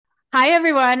Hi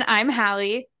everyone, I'm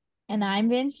Hallie, And I'm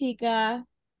Vanshika,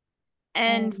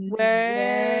 and and we're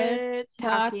we're talking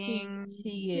talking to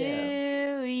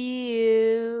you. to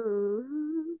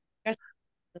you. Yes.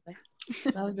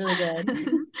 That was really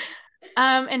good.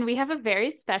 And we have a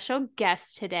very special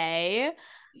guest today,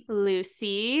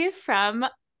 Lucy from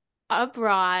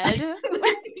abroad.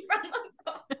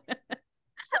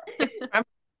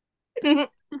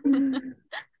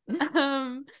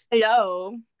 um,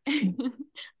 Hello.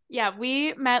 yeah,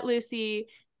 we met Lucy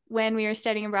when we were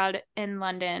studying abroad in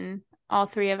London. All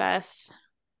three of us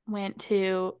went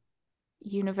to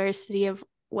University of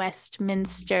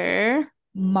Westminster,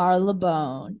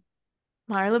 Marlebone.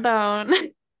 Marylebone.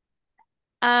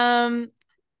 Um,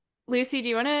 Lucy, do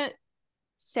you want to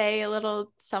say a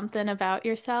little something about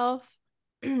yourself?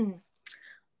 um,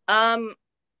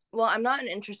 well, I'm not an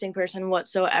interesting person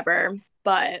whatsoever,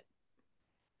 but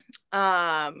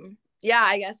yeah,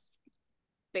 I guess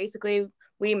basically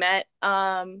we met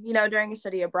during a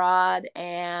study abroad,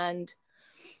 and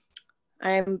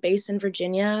I'm based in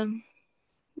Virginia,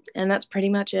 and that's pretty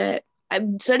much it.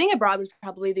 Studying abroad was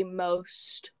probably the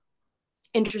most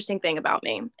interesting thing about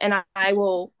me, and I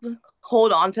will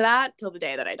hold on to that till the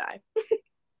day that I die.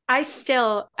 I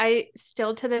still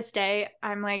to this day,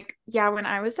 I'm like, yeah, when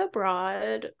I was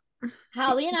abroad,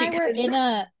 Hallie and I were because in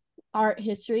a art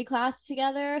history class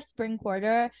together, spring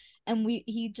quarter, and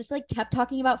he just like kept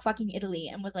talking about fucking Italy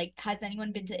and was like, "Has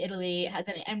anyone been to Italy? Has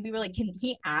any?" And we were like, "Can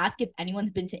he ask if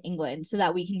anyone's been to England so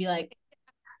that we can be like,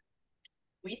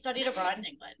 we studied abroad in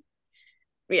England."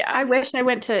 Yeah, I wish I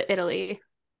went to Italy.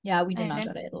 Yeah, we did I not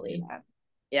go didn't to do Italy. that.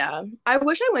 yeah. I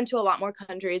wish I went to a lot more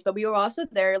countries, but we were also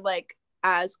there like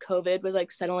as COVID was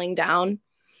like settling down.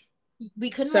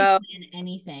 We couldn't like So plan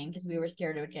anything because we were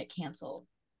scared it would get canceled.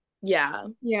 yeah,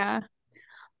 Yeah.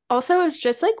 Also, it was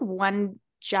just like one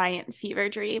giant fever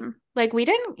dream. Like we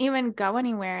didn't even go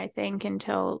anywhere, I think,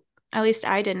 until at least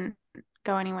I didn't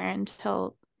go anywhere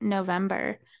until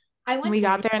November. I And went we to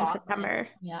got there in Scotland, September.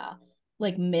 yeah,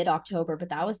 like mid-October, but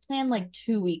that was planned like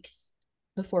 2 weeks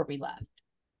before we left.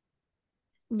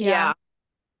 Yeah. yeah,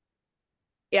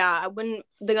 yeah. I wouldn't.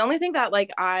 The only thing that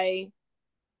like I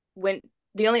went,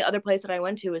 the only other place that I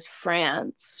went to was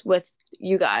France with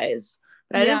you guys,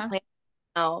 but I didn't Yeah. plan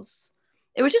else.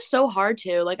 It was just so hard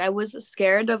to like. I was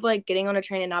scared of like getting on a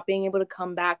train and not being able to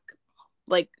come back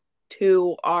like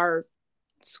to our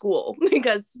school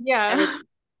because everything Yeah.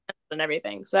 and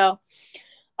everything. So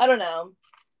I don't know.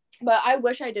 But I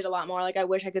wish I did a lot more. Like I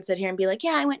wish I could sit here and be like,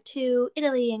 yeah, I went to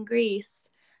Italy and Greece.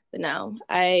 But no,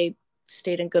 I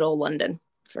stayed in good old London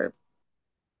for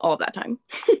all of that time.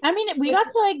 I mean, we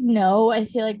got to like know, I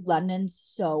feel like London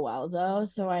so well though,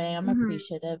 so I am Mhm.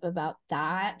 appreciative about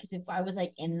that because if I was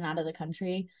like in and out of the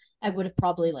country, I would have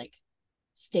probably like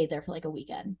stayed there for like a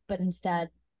weekend, but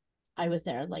instead I was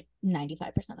there like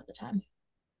 95% of the time.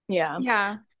 Yeah.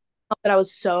 Yeah. But I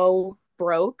was so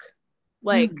broke.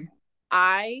 Like Mm.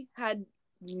 I had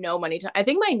no money to I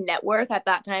think my net worth at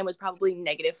that time was probably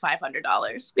negative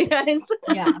 $500 because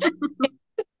Yeah.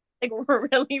 like we're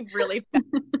really, really bad.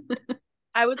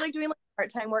 I was like doing like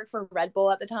part-time work for Red Bull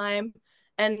at the time.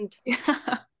 And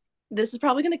Yeah. this is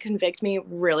probably gonna convict me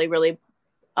really, really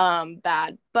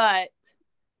bad. But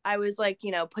I was like,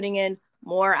 putting in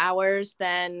more hours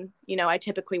than, I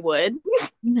typically would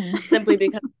Mhm. simply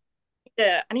because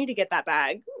yeah, I need to get that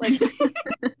bag. Like,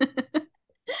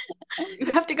 You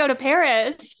have to go to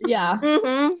Paris Yeah.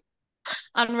 mm-hmm.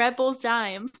 on Red Bull's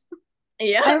dime.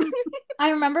 Yeah. I I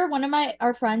remember one of my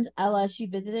our friends Ella, she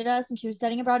visited us and she was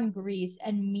studying abroad in Greece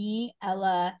and me,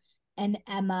 Ella, and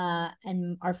Emma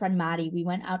and our friend Maddie, we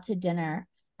went out to dinner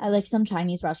at like some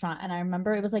Chinese restaurant and I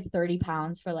remember it was like 30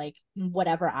 pounds for like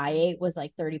whatever I ate was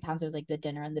like 30 pounds. It was like the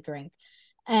dinner and the drink.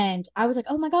 And I was like,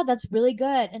 oh my God, that's really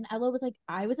good. And Ella was like,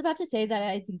 I was about to say that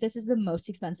I think this is the most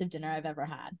expensive dinner I've ever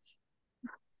had.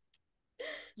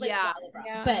 Like, Yeah. while abroad.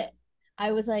 Yeah. But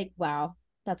I was like, wow,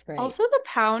 that's great. Also, the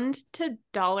pound to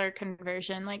dollar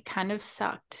conversion like kind of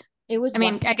sucked. It was I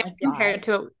mean, I guess 1.5. compared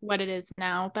to what it is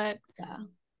now, but Yeah.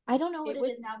 I don't know what It it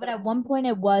was, is now, but at one point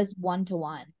it was 1 to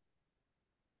 1.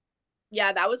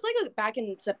 yeah, that was like back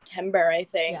in September, I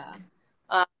think. Yeah.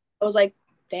 I was like,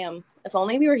 damn, if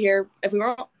only we were here, if we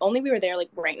were only we were there like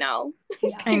right now.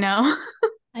 Yeah. I know.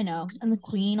 I know. And the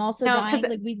Queen also No, because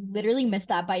dying. Like we literally missed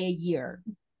that by a year.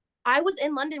 I was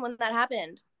in London when that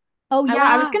happened. Oh I yeah, was,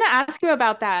 I was yeah. gonna ask you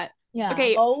about that. Yeah.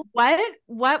 Okay, oh,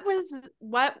 what was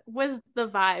the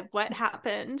vibe? What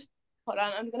happened? hold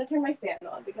on, I'm gonna turn my fan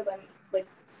on because I'm like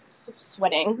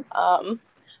sweating.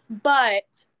 But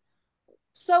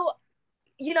so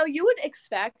you would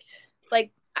expect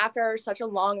like after such a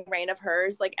long reign of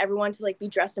hers, like everyone to like be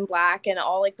dressed in black and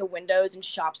all like the windows and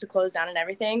shops to close down and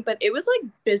everything. But it was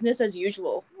like business as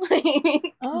usual.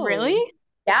 Really? Oh.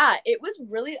 Yeah, it was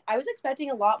really, I was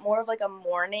expecting a lot more of like a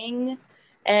mourning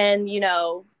and, you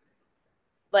know,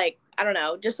 like, I don't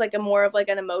know, just like a more of like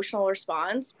an emotional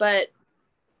response. But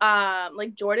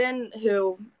like Jordan,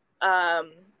 who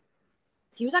um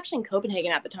he was actually in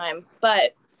Copenhagen at the time,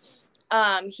 but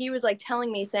he was like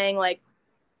telling me saying like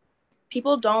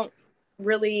people don't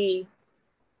really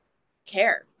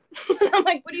care. I'm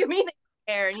like, what do you mean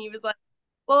they care? And he was like,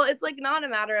 well, it's like not a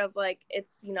matter of like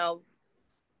it's, you know,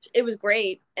 it was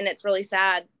great and it's really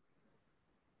sad,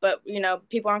 but you know,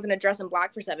 people aren't going to dress in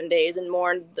black for 7 days and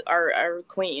mourn our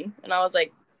queen. And I was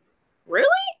like, really?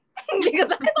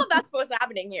 Because I thought that's what was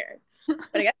happening here. But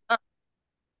I guess not.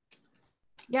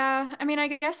 Yeah, I mean, I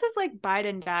guess if like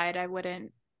Biden died, I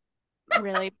wouldn't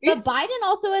really. But Biden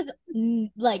also has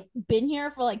like been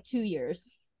here for like 2 years.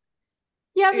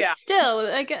 Yeah, but Yeah. still,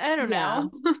 like, I don't Yeah.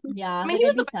 know. Yeah. I mean, Like he I'd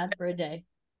was be the sad for a day.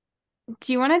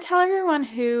 Do you want to tell everyone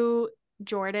who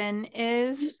Jordan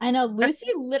is? I know Lucy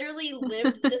literally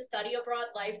lived the study abroad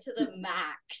life to the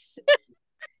max.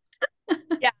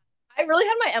 yeah. I really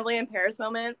had my Emily in Paris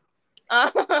moment.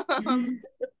 Um,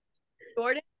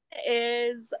 Jordan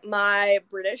is my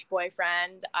British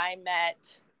boyfriend I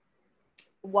met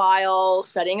while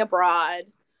studying abroad.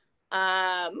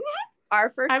 Um, our I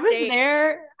first was date.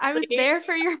 there. I was there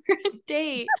for your first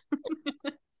date.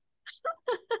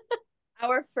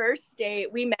 Our first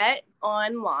date, we met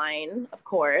online, of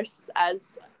course,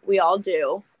 as we all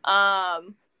do.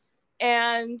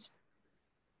 And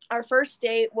our first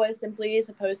date was simply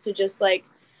supposed to just like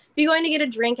be going to get a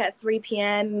drink at 3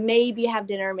 p.m., maybe have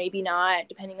dinner, maybe not,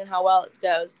 depending on how well it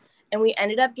goes. And we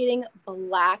ended up getting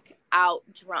blackout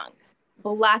drunk.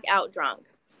 Blackout drunk.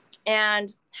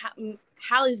 And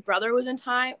Hallie's brother was in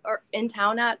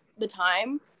town at the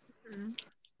time. Mm-hmm.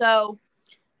 So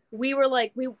we were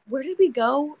like, where did we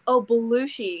go? Oh,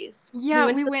 Belushi's. Yeah,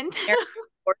 we To went the to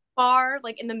sports bar,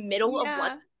 like in the middle of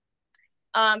yeah,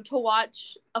 London, to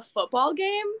watch a football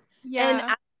game. And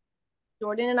yeah.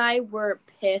 Jordan and I were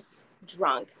piss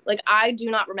drunk. Like I do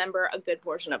not remember a good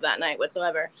portion of that night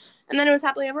whatsoever. And then it was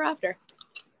happily ever after.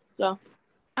 So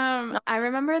I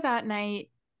remember that night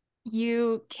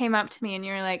you came up to me and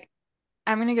you were like,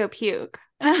 "I'm gonna go puke,"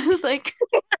 and I was like,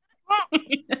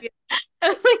 "I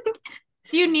was like,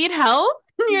 do you need help?"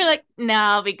 And you're like, "No,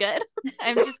 I'll be good.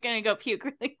 I'm just gonna go puke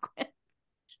really quick."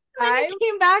 And then you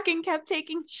came back and kept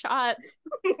taking shots.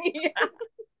 yeah.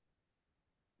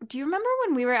 Do you remember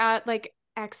when we were at like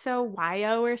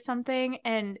XOYO or something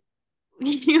and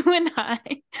you and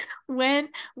I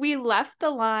we left the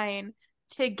line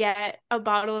to get a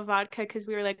bottle of vodka because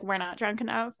we were like, we're not drunk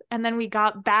enough. And then we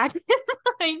got back in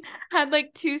line, had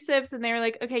like 2 sips, and they were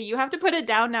like, okay, you have to put it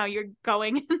down now. You're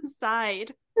going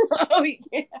inside. Oh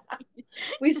yeah.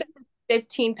 We spent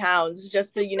 15 pounds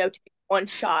just to, you know, take one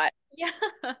shot. Yeah.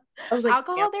 I was like,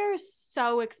 alcohol there is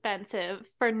so expensive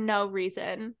for no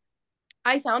reason.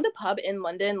 I found a pub in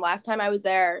London last time I was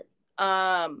there.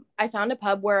 I found a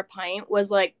pub where a pint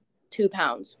was like 2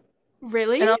 pounds.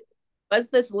 Really? And it was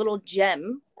this little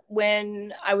gem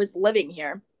when I was living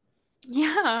here.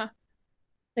 Yeah. I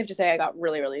have to say I got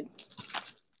really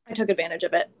I took advantage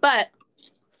of it. But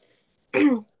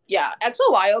yeah,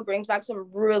 XOYO brings back some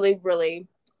really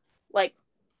like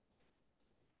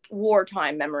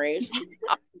wartime memories.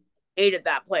 I hated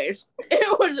that place.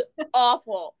 It was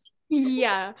awful.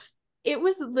 Yeah. It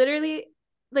was literally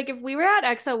like if we were at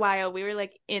XOYO, we were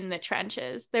like in the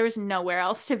trenches. There was nowhere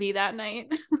else to be that night.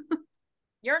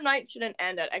 Your night shouldn't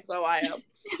end at XOYO,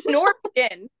 nor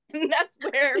in. That's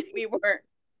where we were.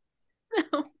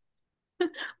 No.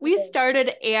 We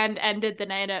started and ended the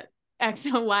night at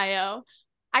XOYO.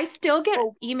 I still get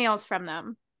emails from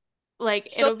them.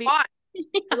 Like So it'll be yeah.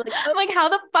 like, I'm like, how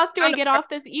the fuck do I get off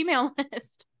this email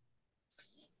list?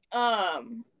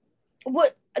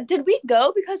 What did we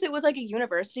go because it was like a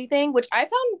university thing, which I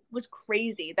found was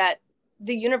crazy that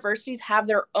the universities have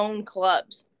their own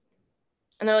clubs.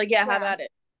 And they're like, yeah, have at it.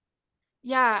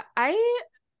 Yeah, I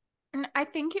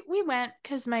think we went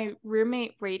because my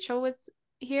roommate Rachel was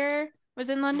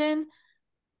in London,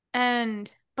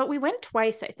 but we went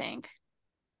twice, I think.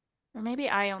 Or maybe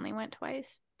I only went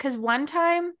twice. Because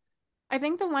I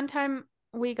think the one time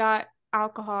we got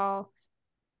alcohol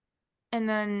and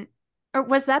then, or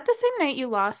was that the same night you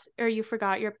lost or you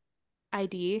forgot your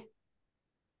ID?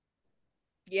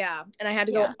 Yeah. And I had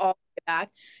to go all the way back.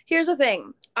 Here's the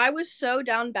thing. I was so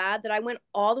down bad that I went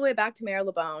all the way back to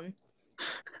Marylebone.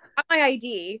 Got my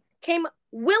ID, came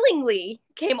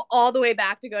all the way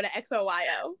back to go to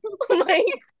XOYO. Like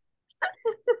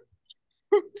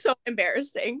So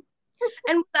embarrassing.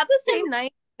 And was that the same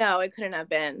night? No, it couldn't have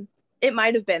been. It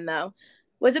might have been though.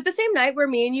 Was it the same night where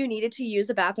me and you needed to use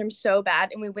the bathroom so bad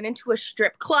and we went into a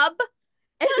strip club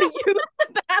and we used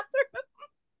the bathroom?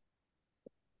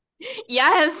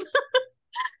 Yes.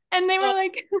 And they were Oh,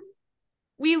 like,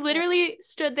 we literally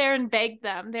stood there and begged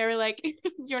them. They were like,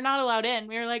 you're not allowed in.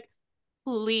 We were like,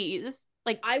 please.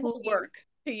 Like, I will please. work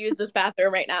to use this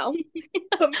bathroom right now.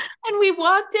 And we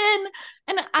walked in,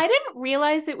 and I didn't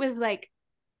realize it was like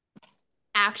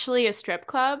actually a strip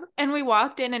club. And we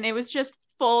walked in, and it was just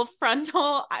full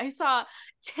frontal. I saw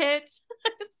tits,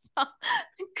 I saw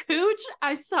cooch,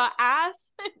 I saw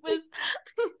ass. It was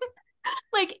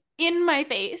like in my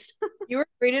face. You were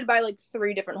greeted by like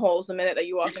 3 different holes the minute that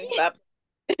you walked into that.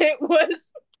 It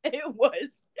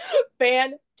was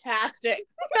fantastic.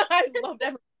 I loved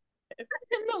everything.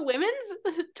 And the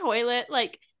women's toilet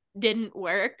like didn't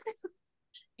work.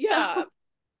 Yeah.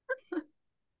 So,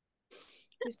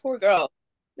 these poor girls.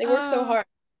 They work so hard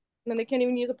and then they can't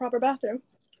even use a proper bathroom.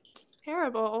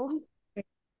 Terrible.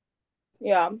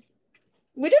 Yeah.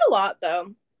 We did a lot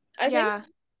though. I think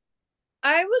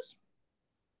I was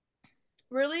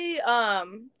really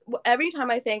every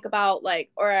time I think about like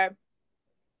or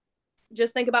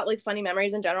just think about like funny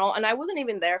memories in general, and I wasn't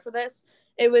even there for this.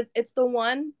 It's the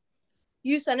one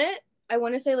you sent it, I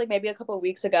want to say like maybe a couple of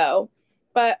weeks ago,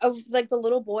 but of like the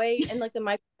little boy in like the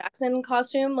Michael Jackson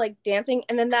costume, like dancing,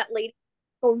 and then that lady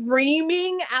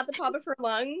screaming at the top of her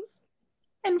lungs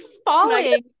and Can I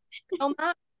get falling. on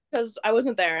that? Because I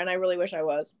wasn't there and I really wish I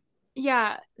was.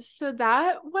 Yeah, so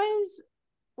that was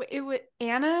it. Was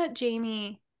Anna,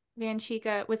 Jamie,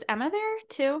 Vanshika. Was Emma there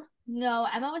too? No,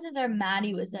 Emma wasn't there.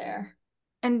 Maddie was there.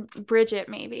 And Bridget,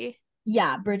 maybe.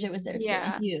 Yeah, Bridget was there too.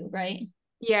 Yeah. And you, right?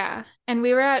 Yeah. And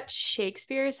we were at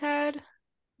Shakespeare's Head.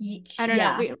 I don't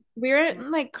know. Yeah. We were at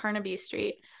like Carnaby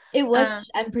Street. It was,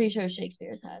 I'm pretty sure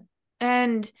Shakespeare's Head.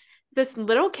 And this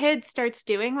little kid starts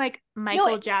doing like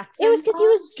Michael Jackson. It was because he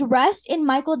was dressed in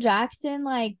Michael Jackson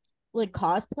like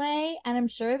cosplay, and I'm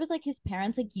sure it was like his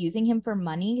parents like using him for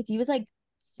money because he was like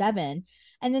 7.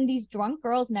 And then these drunk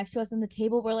girls next to us on the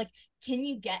table were like, can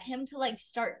you get him to like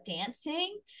start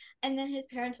dancing? And then his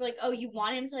parents were like, oh, you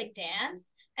want him to like dance?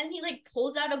 And he like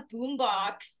pulls out a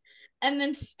boombox and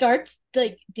then starts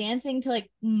like dancing to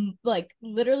like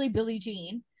literally Billie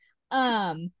Jean.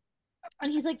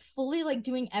 And he's like fully like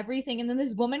doing everything, and then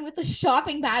this woman with a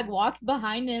shopping bag walks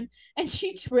behind him and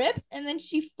she trips and then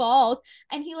she falls,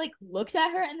 and he like looks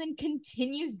at her and then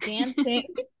continues dancing.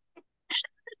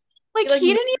 Like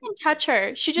he didn't even touch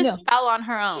her. She just fell on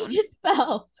her own. She just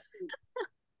fell.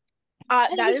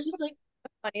 That is just like the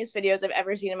funniest videos I've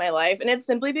ever seen in my life, and it's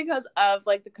simply because of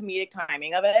like the comedic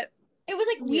timing of it. It was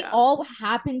like we all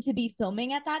happened to be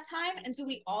filming at that time, and so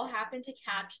we all happened to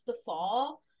catch the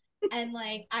fall. And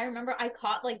like I remember I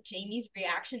caught like Jamie's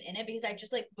reaction in it because I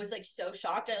just like was like so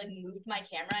shocked. I like moved my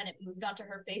camera and it moved onto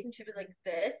her face and she was like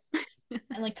this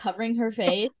and like covering her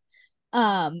face.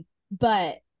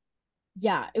 But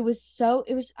yeah, it was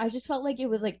I just felt like it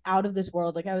was like out of this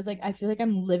world. Like I was like, I feel like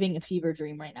I'm living a fever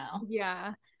dream right now.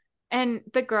 Yeah. And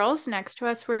the girls next to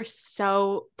us were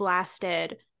so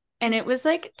blasted. And it was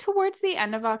like towards the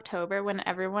end of October when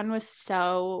everyone was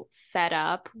so fed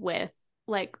up with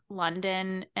like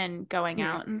London and going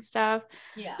out and stuff.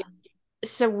 Yeah.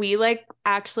 So we like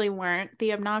actually weren't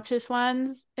the obnoxious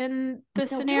ones in the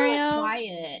scenario. We were, like,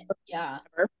 quiet. Yeah.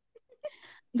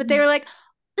 But they were like,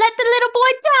 let the little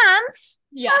boy dance.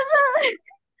 Yeah.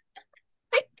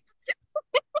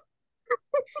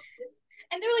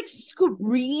 And they were like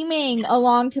screaming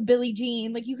along to Billie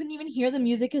Jean. Like you couldn't even hear the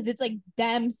music because it's like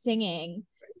them singing.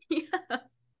 Yeah.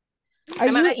 Are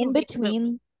you in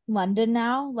between London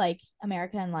now, like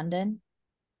America and London?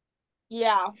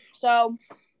 Yeah. So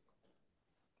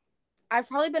I've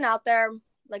probably been out there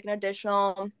like an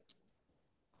additional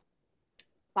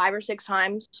 5 or 6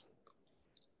 times.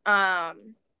 I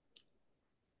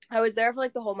was there for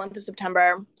like the whole month of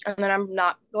September, and then I'm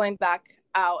not going back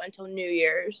out until New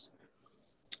Year's.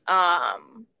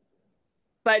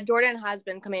 But Jordan has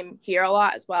been coming here a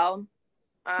lot as well.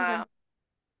 So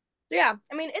yeah,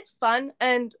 I mean it's fun,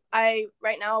 and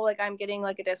right now like I'm getting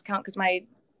like a discount because my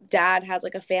dad has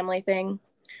like a family thing,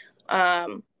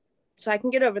 so I can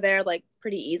get over there like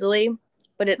pretty easily.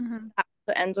 But it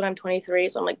ends when I'm 23,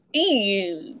 so I'm like,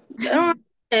 ew, I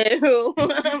don't know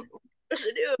what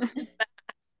to do.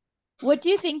 What do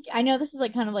you think? I know this is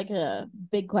like kind of like a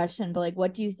big question, but like,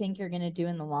 what do you think you're gonna do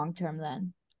in the long term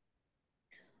then?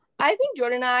 I think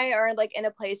Jordan and I are like in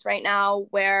a place right now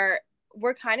where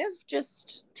we're kind of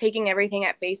just taking everything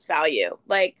at face value.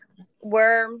 Like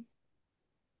we're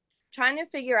trying to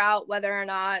figure out whether or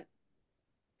not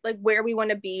like where we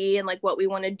want to be and like what we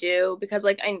want to do, because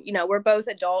like we're both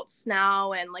adults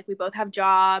now and like we both have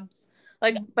jobs,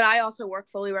 like, but I also work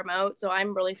fully remote, so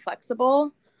I'm really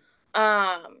flexible.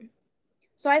 um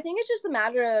so I think it's just a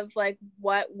matter of like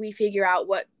what we figure out,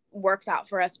 what works out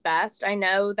for us best. I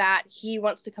know that he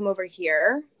wants to come over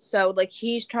here, so like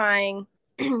he's trying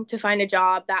to find a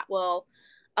job that will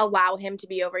allow him to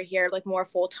be over here like more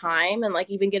full time and like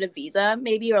even get a visa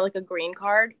maybe, or like a green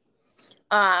card.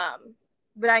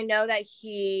 But I know that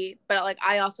but like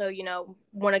I also,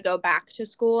 want to go back to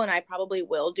school, and I probably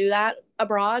will do that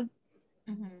abroad.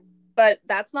 But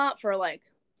that's not for like,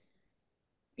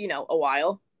 a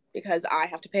while, because I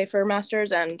have to pay for a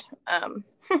master's, and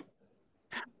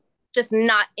just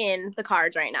not in the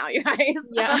cards right now, you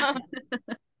guys. Yeah.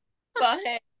 But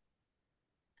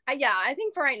yeah, I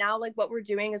think for right now, like what we're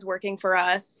doing is working for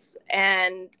us.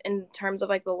 And in terms of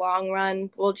like the long run,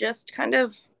 we'll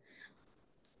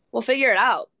figure it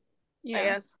out. Yeah. I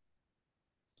guess.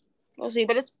 We'll see.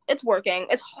 But it's working.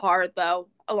 It's hard though.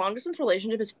 A long distance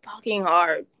relationship is fucking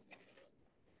hard.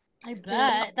 I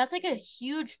bet. That's like a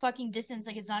huge fucking distance.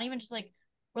 Like it's not even just like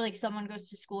where like someone goes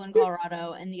to school in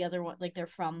Colorado and the other one like they're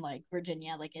from like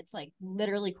Virginia. Like it's like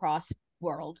literally cross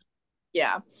world.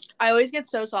 Yeah. I always get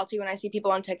so salty when I see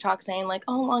people on TikTok saying like,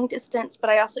 "Oh, long distance," but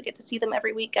I also get to see them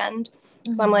every weekend.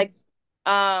 So I'm like,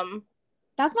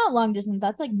 that's not long distance.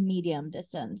 That's like medium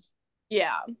distance.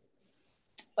 Yeah.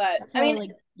 But I mean,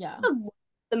 like, yeah.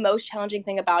 The most challenging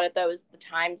thing about it though is the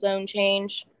time zone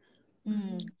change.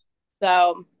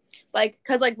 So, like,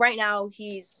 because like right now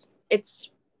it's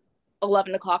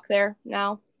 11 o'clock there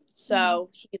now, so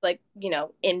he's like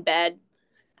in bed,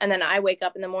 and then I wake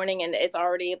up in the morning and it's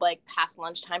already like past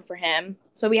lunchtime for him.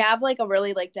 So we have like a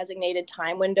really like designated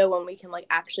time window when we can like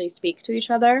actually speak to each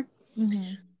other.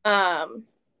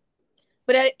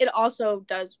 But it also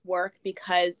does work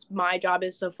because my job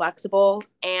is so flexible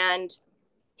and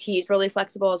he's really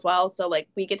flexible as well. So like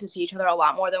we get to see each other a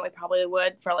lot more than we probably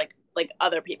would for like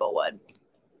other people would.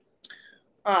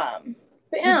 But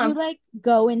yeah. Did you like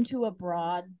go into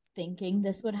abroad thinking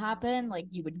this would happen? Like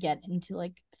you would get into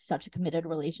like such a committed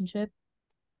relationship?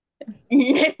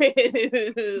 If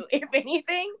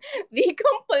anything, the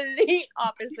complete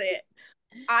opposite.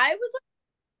 I was like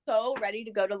so ready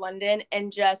to go to London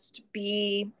and just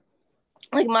be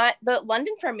like the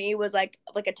London for me was like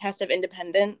a test of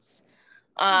independence.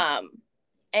 And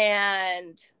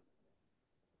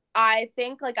I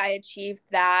think like I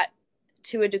achieved that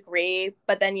to a degree,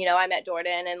 but then I met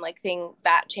Jordan and like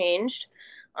that changed.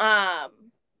 But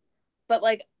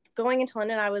like going into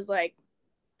London, I was like,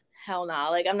 hell nah,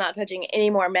 like I'm not touching any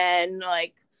more men,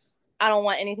 like I don't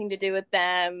want anything to do with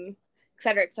them,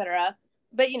 etc., etc.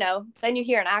 But then you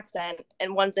hear an accent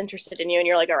and one's interested in you, and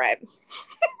you're like, all right,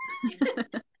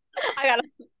 I got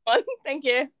one, thank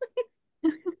you.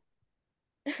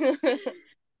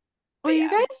 Well, you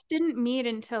guys didn't meet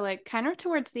until like kind of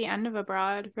towards the end of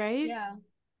abroad, right?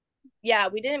 Yeah,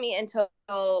 we didn't meet until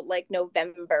like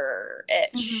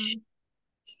November-ish.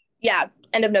 Yeah,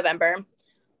 end of November.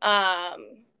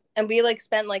 And we like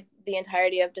spent like the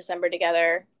entirety of December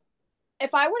together.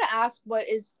 If I were to ask what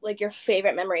is like your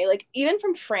favorite memory, like even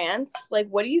from France, like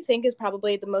what do you think is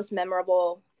probably the most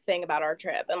memorable thing about our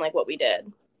trip and like what we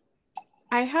did?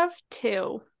 I have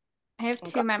two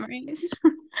memories.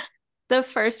 The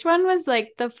first one was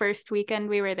like the first weekend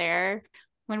we were there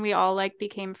when we all like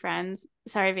became friends.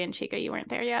 Sorry, Vanshika, you weren't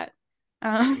there yet.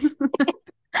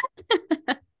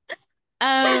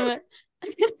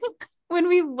 When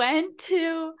we went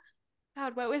to,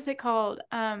 God, what was it called?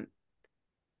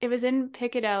 It was in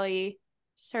Piccadilly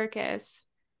Circus,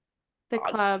 the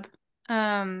club.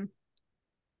 And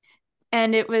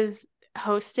it was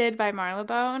hosted by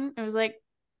Marylebone. It was like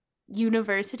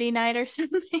university night or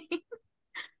something.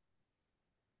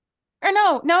 Or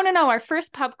no, our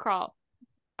first pub crawl.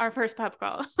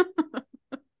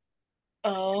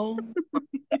 Oh.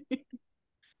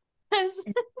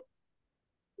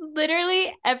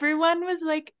 Literally everyone was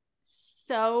like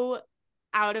so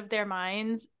out of their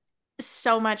minds.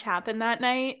 So much happened that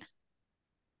night.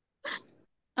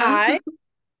 I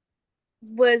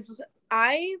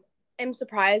am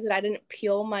surprised that I didn't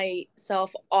peel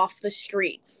myself off the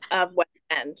streets of West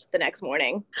End the next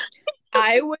morning.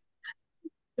 I was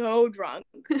so drunk.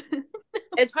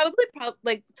 It's probably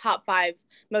like top 5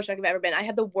 most drunk I've ever been. I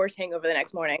had the worst hangover the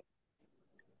next morning.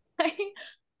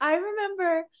 I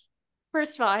remember,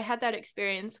 first of all, I had that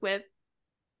experience with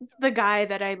the guy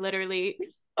that I literally.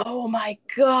 Oh my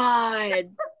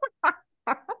God.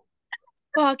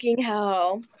 Fucking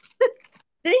hell.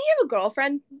 Didn't he have a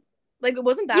girlfriend? Like, it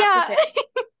wasn't that the thing?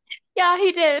 Yeah,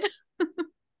 he did.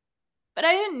 But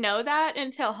I didn't know that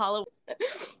until Halloween.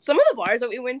 Some of the bars that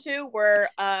we went to were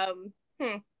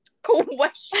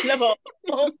questionable.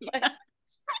 Oh my.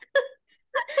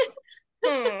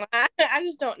 I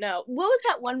just don't know. What was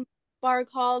that one bar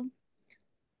called?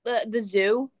 The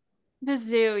zoo. The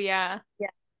zoo, yeah. Yeah.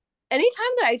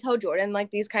 Anytime that I tell Jordan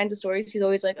like these kinds of stories, he's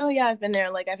always like, "Oh yeah, I've been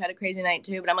there. Like I've had a crazy night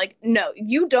too." But I'm like, "No,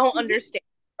 you don't understand."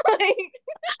 Like,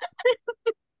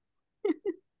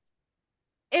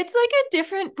 It's like a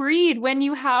different breed when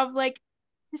you have like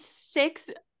 6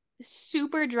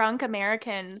 super drunk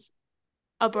Americans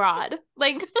abroad.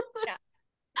 Like, yeah.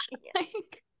 Yeah.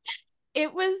 like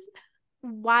it was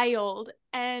wild.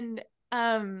 And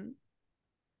Anna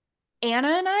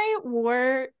and I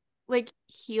wore like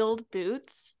heeled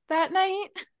boots that night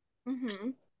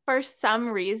Mm-hmm. for some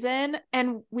reason,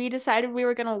 and we decided we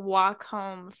were gonna walk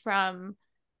home from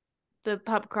the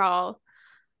pub crawl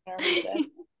I remember that.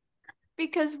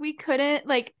 because we couldn't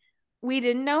like we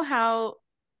didn't know how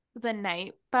the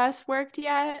night bus worked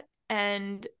yet,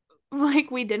 and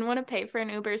like we didn't want to pay for an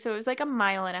Uber, so it was like a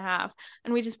mile and a half,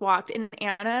 and we just walked, and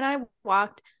Anna and I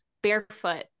walked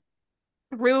barefoot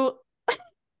through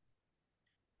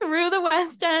the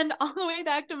West End all the way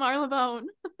back to Marylebone.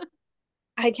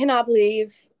 I cannot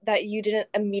believe that you didn't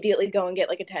immediately go and get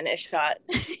like a tennis shot.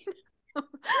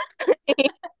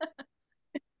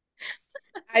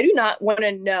 I do not want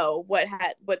to know what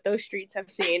those streets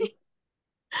have seen.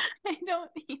 I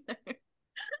don't either.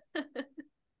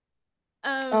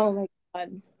 Oh my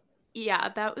god. Yeah,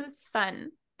 that was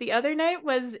fun. The other night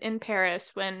was in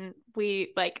Paris when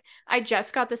we like I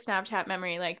just got the Snapchat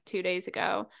memory like 2 days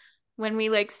ago when we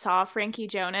like saw Frankie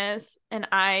Jonas, and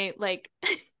I like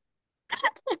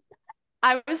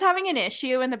I was having an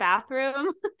issue in the bathroom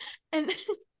and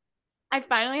I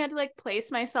finally had to like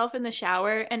place myself in the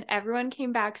shower, and everyone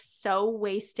came back so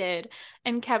wasted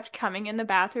and kept coming in the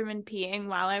bathroom and peeing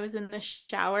while I was in the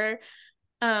shower.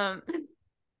 Um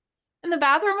and the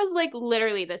bathroom was like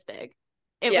literally this big.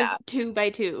 It was Yeah. 2 by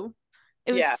 2.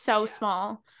 It was Yeah. so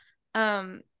small.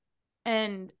 Um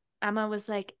and Emma was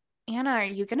like, Anna, are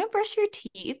you gonna brush your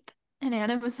teeth? And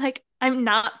Anna was like, I'm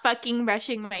not fucking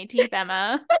brushing my teeth,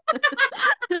 Emma.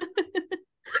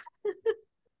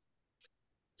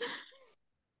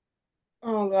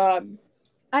 Oh god.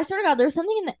 I swear to God, there's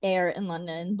something in the air in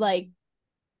London. Like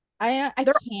I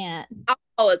Their can't.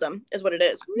 alcoholism is what it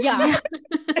is. Yeah. Yeah.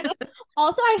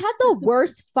 Also, I had the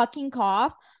worst fucking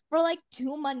cough for like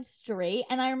 2 months straight,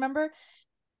 and I remember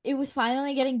it was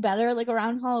finally getting better like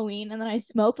around Halloween, and then I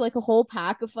smoked like a whole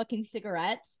pack of fucking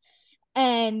cigarettes.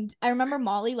 And I remember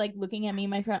Molly like looking at me,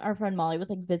 our friend Molly was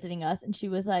like visiting us, and she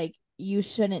was like, "You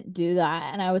shouldn't do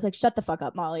that." And I was like, "Shut the fuck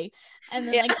up, Molly." And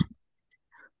then Yeah. like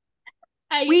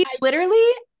We I literally,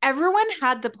 everyone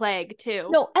had the plague too.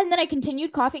 no, and then I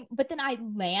continued coughing, but then I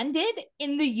landed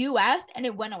in the US and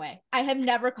it went away. I have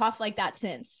never coughed like that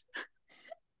since.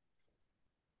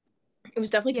 It was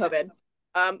definitely Yeah. COVID.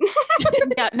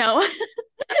 Yeah, no.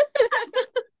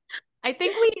 I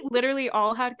think we literally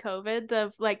all had COVID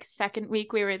the like second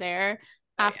week we were there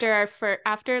Oh, after yeah.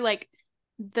 after like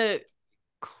the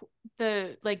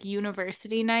like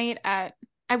university night at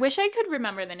I wish I could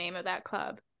remember the name of that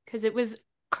club because it was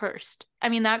cursed. I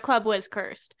mean, that club was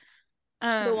cursed.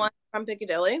 The one from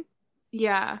Piccadilly.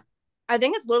 Yeah. I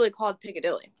think it's literally called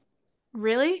Piccadilly.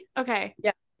 Really? Okay.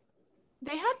 Yeah.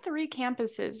 They had 3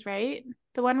 campuses, right?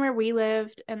 The one where we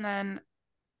lived, and then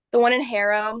The one in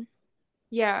Harrow.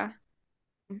 yeah.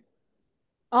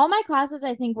 All my classes,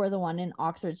 I think, were the one in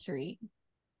Oxford Street.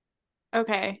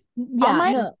 Okay. All Yeah,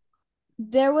 my no.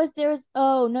 There was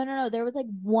oh no, there was like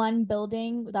one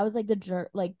building that was like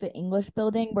like the English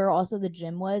building where also the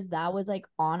gym was, that was like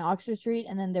on Oxford Street,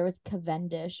 and then there was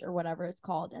Cavendish or whatever it's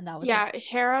called, and that was like Yeah,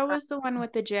 Harrow was the one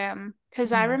with the gym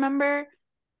because I mhm, remember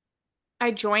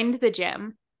I joined the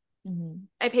gym. mhm.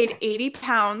 I paid 80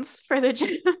 pounds for the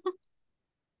gym.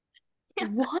 Yeah.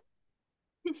 What?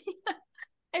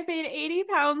 I paid 80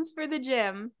 pounds for the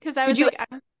gym because I Did was you?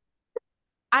 like,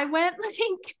 I went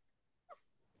like,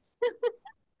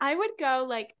 I would go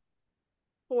like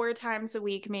 4 times a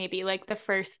week, maybe like the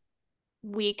first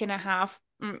week and a half.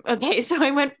 Okay, so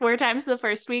I went 4 times the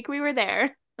first week we were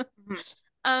there. Mhm.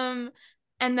 Um,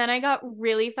 and then I got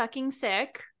really fucking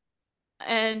sick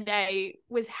and I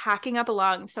was hacking up a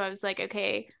lung. So I was like,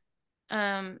 okay,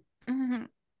 um,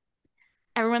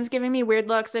 everyone's giving me weird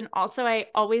looks. And also, I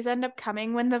always end up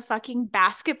coming when the fucking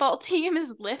basketball team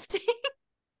is lifting.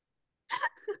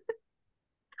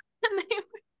 And the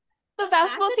The fact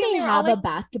basketball that team, they they were all have a like,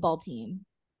 basketball team.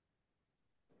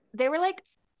 they were like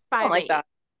I don't like 5'8", that.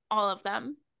 all of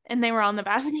them. And they were on the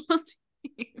basketball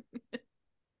team.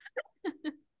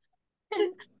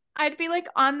 And I'd be like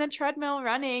on the treadmill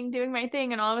running, doing my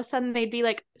thing, and all of a sudden they'd be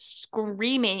like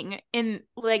screaming in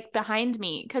like behind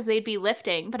me because they'd be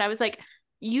lifting. But I was like,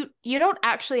 you don't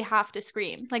actually have to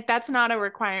scream. Like that's not a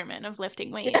requirement of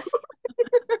lifting weights.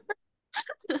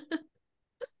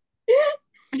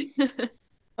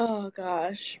 Oh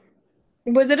gosh.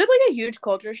 Was it like a huge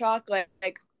culture shock?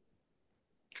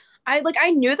 I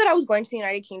knew that I was going to the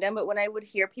United Kingdom, but when I would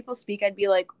hear people speak, I'd be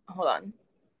like, hold on,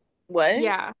 what?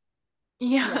 Yeah.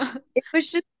 Yeah. Yeah. It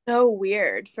was just so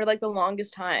weird for like the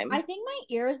longest I time. think my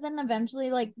ears then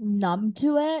eventually like numbed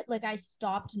to it. Like I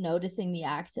stopped noticing the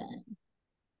accent.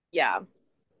 Yeah.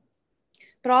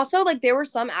 But also like there were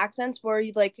some accents where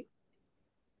you like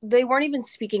they weren't even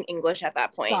speaking English at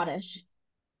that point. Scottish.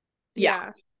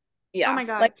 Yeah. Yeah. Oh Yeah. my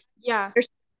God. Like Yeah. there's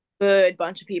a good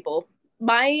bunch of people.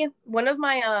 My one of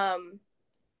my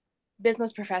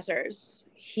business professors,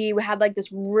 he had like this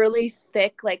really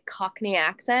thick like Cockney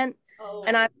accent.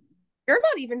 And Oh. I you're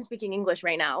not even speaking English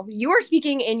right now. You are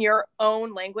speaking in your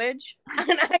own language, and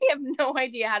I have no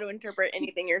idea how to interpret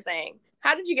anything you're saying.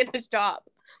 How did you get this job?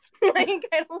 Like,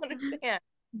 I don't understand.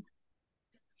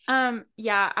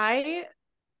 Yeah,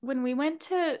 when we went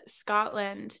to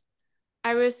Scotland,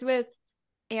 I was with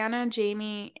Anna,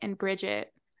 Jamie, and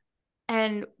Bridget,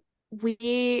 and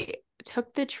we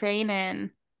took the train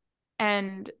in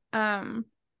and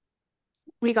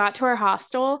we got to our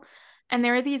hostel and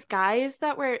there were these guys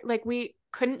that were like we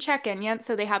couldn't check in yet,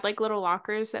 so they had like little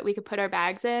lockers that we could put our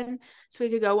bags in so we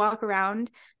could go walk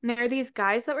around. And there were these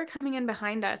guys that were coming in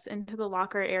behind us into the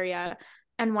locker area,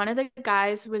 and one of the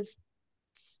guys was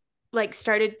like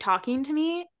started talking to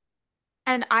me,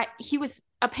 and he was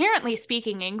apparently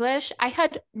speaking English. I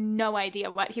had no idea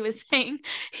what he was saying.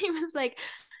 He was like,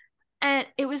 and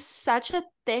it was such a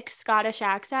thick Scottish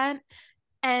accent,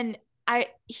 and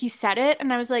he said it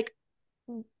and I was like,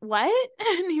 what?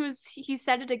 And he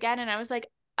said it again and I was like,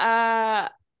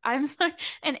 I'm sorry.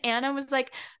 And Anna was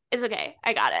like, it's okay,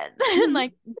 I got it. And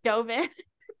like dove in.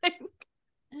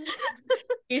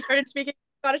 He started speaking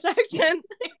Scottish accent.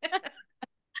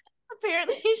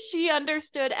 Apparently she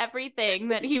understood everything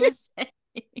that he was saying.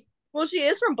 Well, she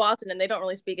is from Boston, and they don't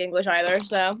really speak English either.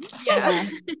 So, Yeah.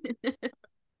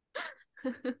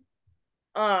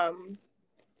 um,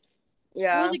 It was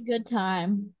yeah, a good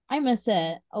time. I miss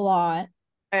it a lot.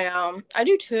 I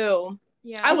do too. I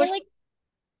Yeah. I feel wish like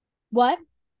what?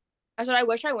 I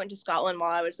wish I went to Scotland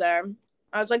while I was there.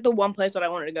 I was like the one place that I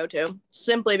wanted to go to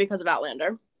simply because of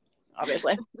Outlander,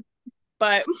 obviously.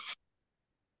 But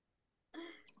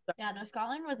Yeah, no,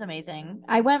 Scotland was amazing.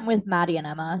 I went with Maddie and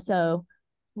Emma, so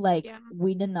like Yeah.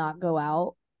 we did not go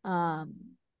out.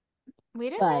 We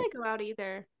didn't But really go out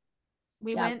either.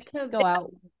 We yeah, we went didn't to go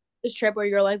out. this trip where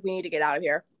you're like, we need to get out of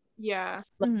here, yeah.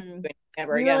 like, Mhm.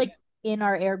 ever We were again. like in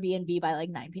our Airbnb by like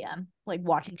 9 p.m., like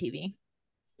watching TV.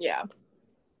 Yeah,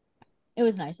 It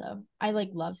was nice though. I like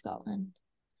love Scotland.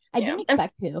 I yeah, didn't and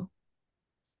expect to,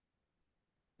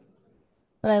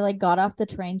 but I like got off the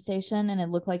train station and it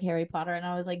looked like Harry Potter, and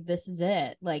I was like, this is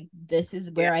it. Like this is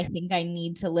yeah. where I think I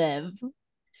need to live.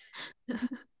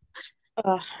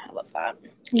 I love that.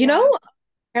 You Yeah. know,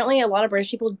 apparently a lot of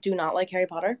British people do not like Harry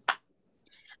Potter.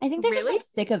 I think they're just Really? like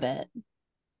sick of it.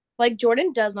 Like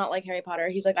Jordan does not like Harry Potter.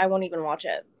 He's like, I won't even watch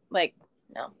it. Like,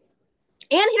 no.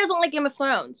 And he doesn't like Game of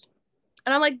Thrones.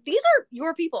 And I'm like, these are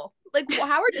your people. Like,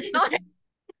 how are you not?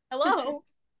 Hello.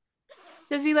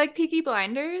 Does he like Peaky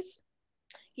Blinders?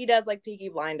 He does like Peaky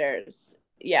Blinders.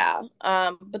 Yeah.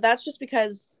 But that's just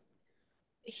because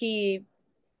he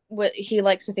he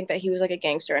likes to think that he was like a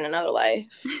gangster in another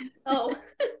life. Oh.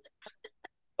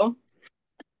 So,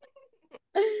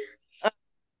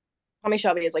 Tommy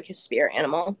Shelby is like his spirit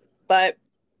animal. But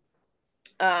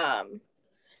um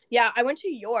yeah, I went to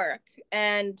York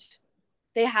and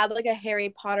they had like a Harry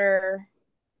Potter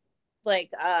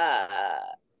like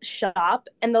shop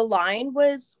and the line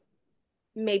was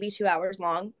maybe 2 hours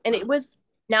long and it was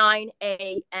 9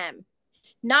 a.m.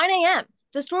 9 a.m.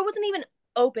 The store wasn't even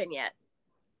open yet.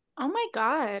 Oh my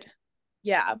God.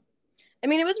 Yeah. I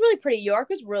mean, it was really pretty. York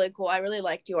was really cool. I really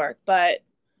liked York, but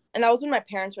and that was when my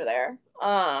parents were there.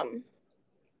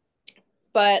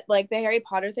 But like the Harry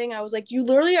Potter thing, I was like, you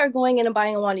literally are going in and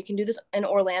buying a wand. You can do this in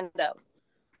Orlando.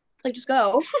 Like, just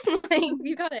go. Like,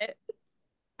 you got it.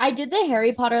 I did the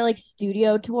Harry Potter like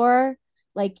studio tour,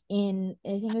 like in I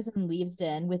think it was in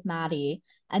Leavesden with Maddie,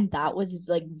 and that was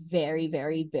like very,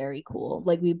 very, very cool.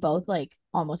 Like we both like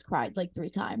almost cried like 3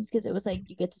 times because it was like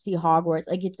you get to see Hogwarts,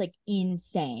 like it's like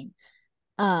insane.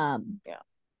 Um, Yeah.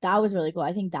 that was really cool.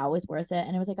 I think that was worth it,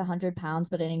 and it was like £100,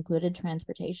 but it included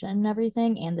transportation and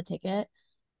everything and the ticket.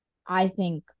 I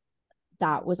think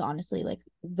that was honestly like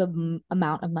the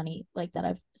amount of money like that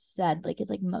I've said like is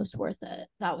like most worth it.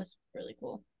 That was really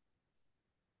cool.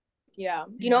 Yeah.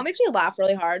 You know what makes me laugh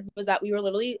really hard was that we were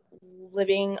literally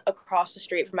living across the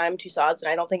street from Madame Tussauds, and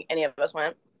I don't think any of us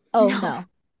went. Oh No. no.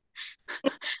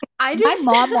 I My just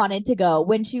mom wanted to go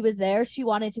when she was there. She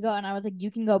wanted to go, and I was like,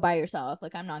 "You can go by yourself.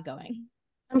 Like, I'm not going."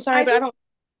 I'm sorry, I but I just don't.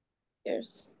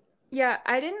 Years. yeah,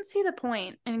 I didn't see the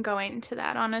point in going to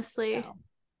that, honestly. No.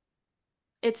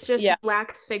 It's just Yeah.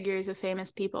 wax figures of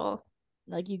famous people.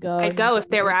 Like you go I'd and you go get if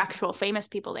there were like, actual famous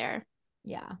people there.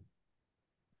 yeah.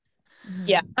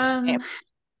 Yeah. Um,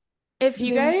 if Did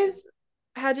you we? guys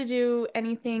had to do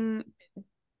anything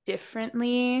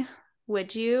differently,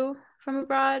 would you from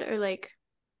abroad, or like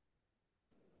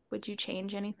would you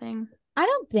change anything? I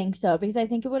don't think so because I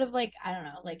think it would have like I don't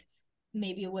know like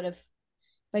maybe it would have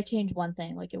if I changed one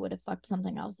thing like it would have fucked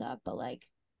something else up. But like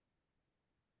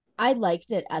I liked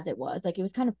it as it was. Like it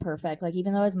was kind of perfect. Like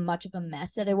even though as much of a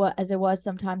mess that it was as it was,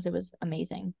 sometimes it was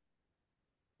amazing.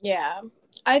 Yeah.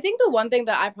 I think the one thing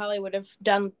that I probably would have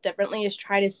done differently is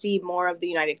try to see more of the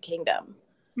United Kingdom.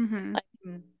 Mm-hmm.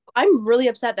 Like, I'm really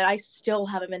upset that I still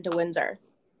haven't been to Windsor.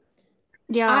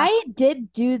 Yeah. I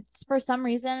did do for some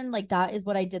reason like that is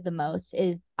what I did the most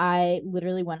is I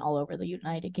literally went all over the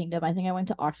United Kingdom. I think I went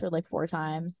to Oxford like 4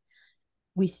 times.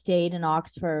 We stayed in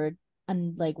Oxford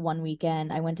and like one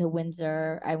weekend. I went to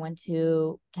Windsor. I went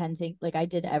to Kensington. Like I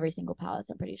did every single palace,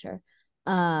 I'm pretty sure.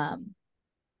 Um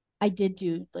I did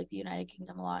do like the United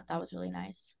Kingdom a lot. That was really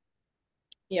nice.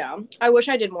 Yeah. I wish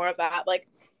I did more of that. Like,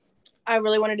 I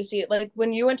really wanted to see it. Like,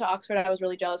 when you went to Oxford, I was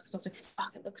really jealous because I was like,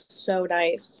 fuck, it looks so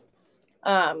nice.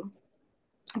 Um,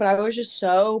 but I was just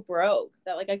so broke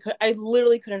that like I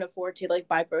literally couldn't afford to like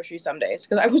buy groceries some days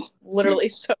because I was literally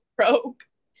so broke.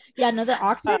 Yeah, no, the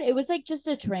Oxford, it was like just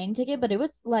a train ticket, but it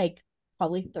was like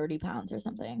probably 30 pounds or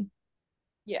something.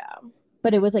 Yeah.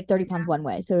 But it was like 30 pounds one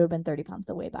way. So it would have been 30 pounds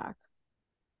the way back.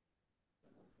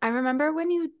 I remember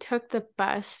when you took the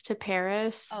bus to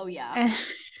Paris. Oh, yeah. And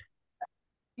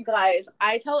You guys,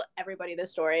 I tell everybody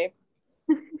this story.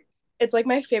 It's like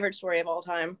my favorite story of all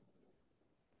time.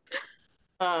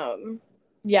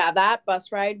 Yeah, that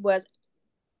bus ride was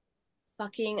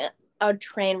fucking a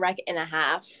train wreck and a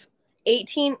half.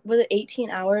 18 was it 18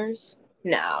 hours?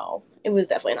 No, it was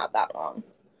definitely not that long.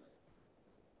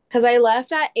 Cuz I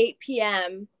left at 8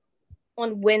 p.m.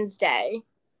 on Wednesday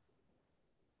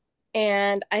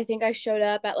and I think I showed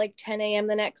up at like 10 a.m.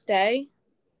 the next day.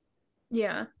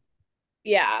 yeah.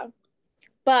 Yeah.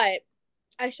 But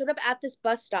I showed up at this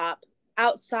bus stop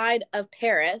outside of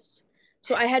Paris.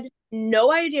 So I had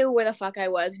no idea where the fuck I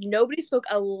was. Nobody spoke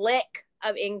a lick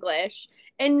of English,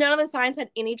 and none of the signs had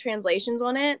any translations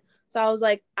on it. So I was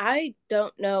like, I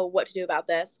don't know what to do about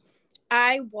this.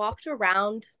 I walked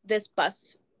around this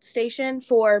bus station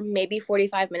for maybe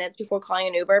 45 minutes before calling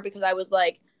an Uber because I was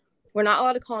like, we're not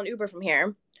allowed to call an Uber from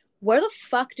here. Where the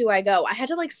fuck do I go? I had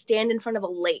to like stand in front of a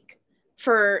lake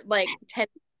for like 10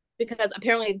 because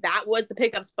apparently that was the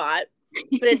pickup spot,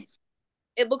 but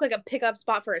it looked like a pickup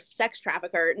spot for a sex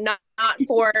trafficker, not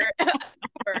for,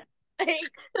 for like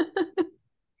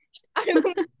I'm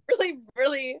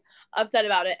really upset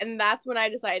about it, and that's when I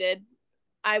decided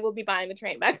I will be buying the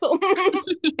train back home.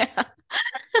 Yeah.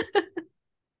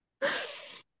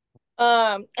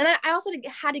 And I also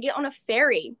had to get on a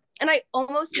ferry, and I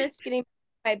almost missed getting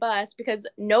my bus because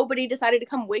nobody decided to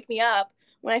come wake me up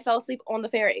when I fell asleep on the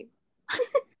ferry.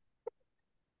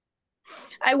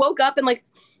 I woke up and like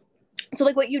so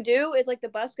like what you do is like the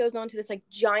bus goes on to this like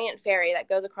giant ferry that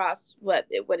goes across what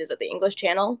is it, the English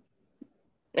Channel?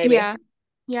 Maybe. Yeah.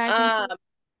 Yeah, I think so.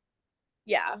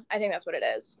 Yeah, I think that's what it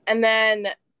is. And then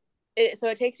so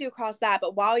it takes you across that,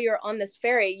 but while you're on this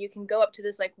ferry, you can go up to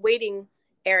this like waiting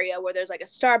area where there's like a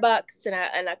Starbucks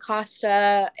and a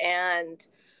Costa and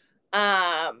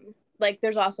like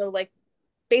there's also like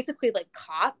basically like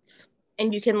cots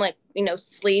and you can like, you know,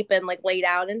 sleep and like lay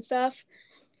down and stuff.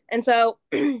 And so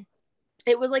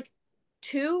it was like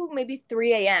 2 maybe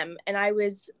 3 a.m. and I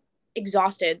was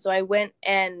exhausted, so I went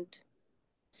and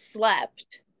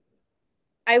slept.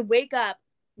 I wake up,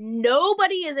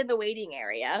 nobody is in the waiting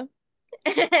area,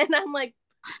 and I'm like,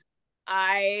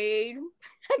 I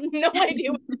have no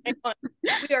idea what's going on.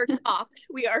 We are talked,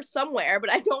 we are somewhere,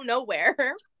 but I don't know where.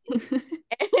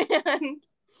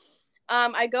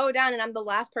 And I go down and I'm the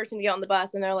last person to get on the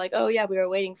bus, and they're like, "Oh yeah, we were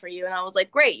waiting for you." And I was like,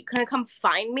 "Great, you couldn't come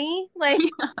find me?" Like,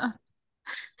 Yeah.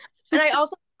 and I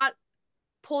also got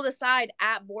pulled aside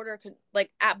at border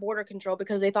control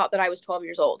because they thought that I was 12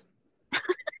 years old.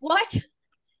 What?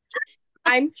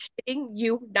 I'm shitting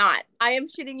you not. I am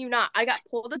shitting you not. I got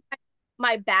pulled aside.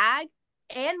 My bag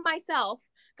and myself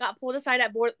got pulled aside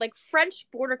at French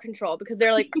border control because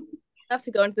they're like, you have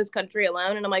to go into this country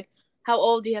alone. And I'm like, how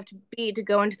old do you have to be to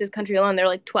go into this country alone? They're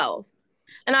like 12.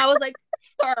 And I was like,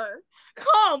 sir,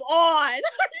 come on. Are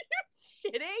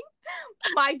you shitting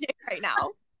my dick right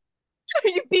now? Are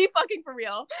you be fucking for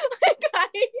real? Like,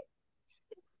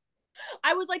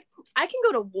 I was like, I can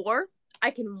go to war.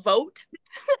 I can vote.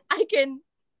 I can,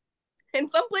 in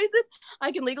some places,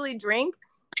 I can legally drink.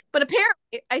 But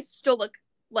apparently, I still look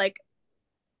like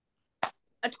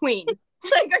a tween.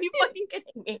 Like, are you fucking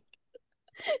kidding me?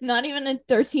 Not even a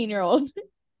 13-year-old.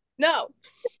 No.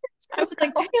 I was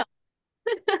like, damn.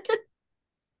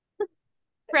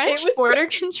 French border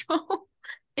control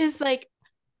is like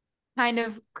kind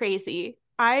of crazy.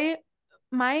 My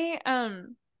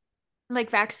like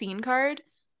vaccine card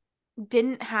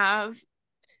didn't have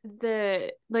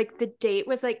the date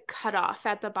was like cut off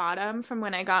at the bottom from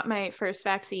when I got my first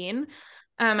vaccine.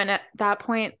 And at that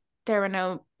point there were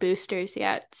no boosters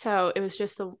yet. So it was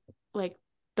just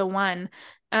the one.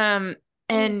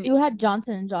 And you had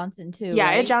Johnson & Johnson too, yeah,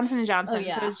 right? I had Johnson & Johnson. Oh,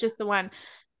 yeah. So it was just the one.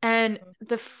 And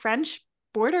the French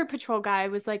border patrol guy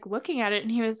was like looking at it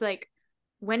and he was like,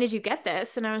 when did you get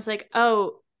this? And I was like,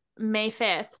 oh, May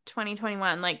 5th,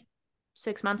 2021, like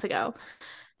 6 months ago.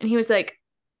 And he was like,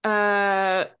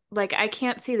 like I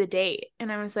can't see the date.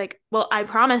 And I was like, well, I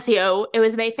promise you it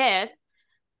was May 5th.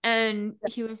 And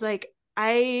he was like,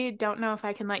 I don't know if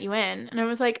I can let you in. And I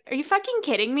was like, are you fucking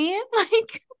kidding me?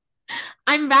 Like,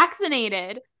 I'm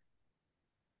vaccinated.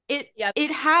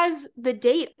 It has the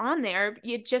date on there.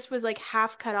 It just was like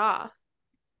half cut off.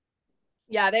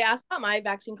 Yeah, they asked about my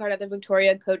vaccine card at the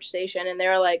Victoria coach station, and they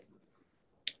were like,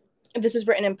 this is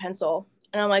written in pencil.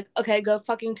 And I'm like, okay, go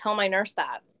fucking tell my nurse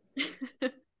that.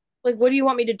 Like, what do you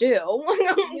want me to do?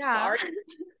 I'm sorry.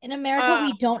 In America,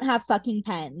 we don't have fucking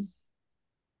pens.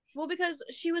 Well, because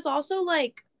she was also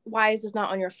like, why is this not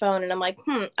on your phone? And I'm like,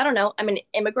 I don't know. I'm an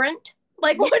immigrant.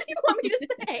 Like, what do you want me to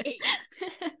say?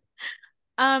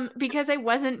 Because I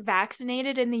wasn't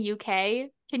vaccinated in the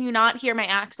UK. Can you not hear my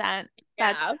accent?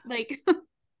 That's like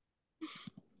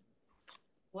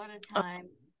what a time.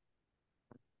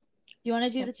 Do you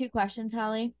want to do the 2 questions,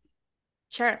 Hallie?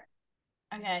 Sure.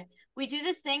 Okay. We do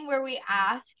this thing where we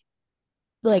ask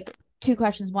like 2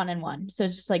 questions, 1 and 1. So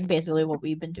it's just like basically what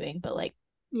we've been doing, but like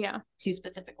 2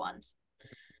 specific ones.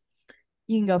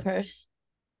 You can go first.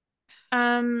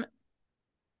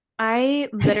 I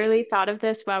literally thought of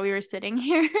this while we were sitting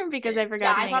here because I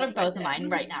forgot. Yeah, I thought of both of mine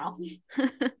right now.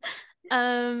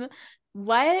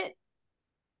 What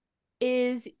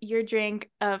is your drink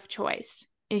of choice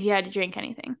if you had to drink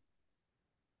anything?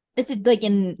 It's like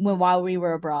while we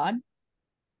were abroad.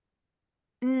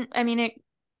 I mean,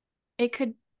 it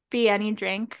could be any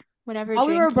drink, whatever. While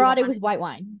we were abroad, it was white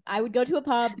wine. I would go to a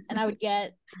pub and I would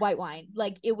get white wine.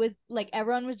 Like it was like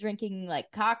everyone was drinking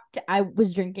like cocktail. I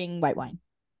was drinking white wine.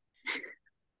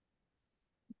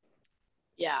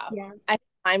 Yeah. I think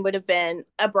mine would have been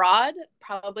abroad,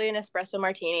 probably an espresso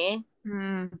martini.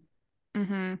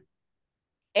 Mm-hmm.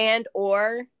 And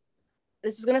or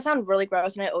this is gonna sound really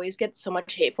gross, and I always get so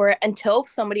much hate for it until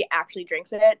somebody actually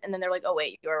drinks it, and then they're like, "Oh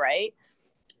wait, you were right."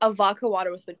 A vodka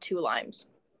water with 2 limes.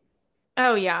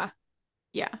 Oh yeah.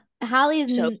 Hallie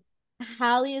is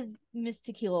Miss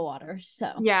Tequila Water.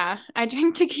 So yeah, I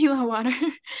drink tequila water.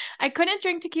 I couldn't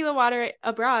drink tequila water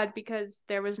abroad because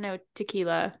there was no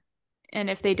tequila, and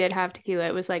if they did have tequila,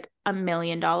 it was like $1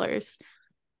 million.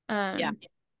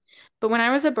 But when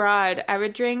I was abroad, I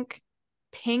would drink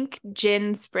pink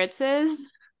gin spritzes.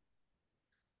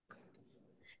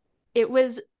 It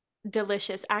was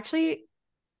delicious. Actually,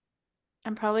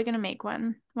 I'm probably gonna make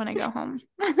one when I go home.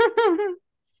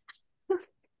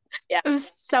 Yeah, it was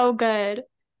so good.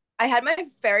 I had my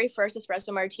very first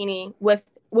espresso martini when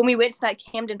we went to that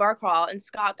Camden bar crawl, and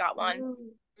Scott got one.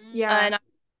 Yeah, and I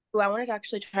wanted to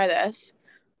actually try this,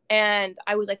 and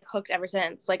I was like hooked ever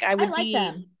since. Like I like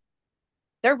them.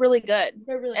 They're really good.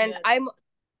 They're really and good.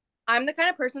 I'm the kind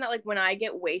of person that like when I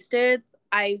get wasted,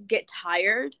 I get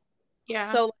tired. Yeah.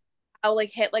 So I'll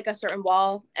like hit like a certain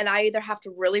wall, and I either have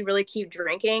to really, really keep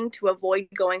drinking to avoid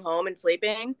going home and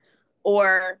sleeping,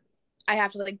 or I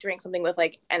have to like drink something with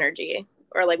like energy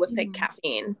or like with like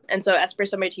caffeine. And so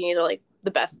espresso martinis are like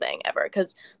the best thing ever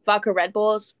because vodka Red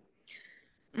Bulls.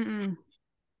 I'm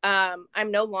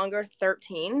no longer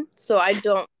 13, so I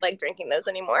don't like drinking those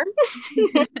anymore.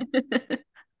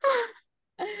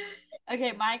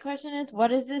 Okay, my question is,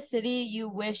 what is the city you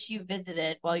wish you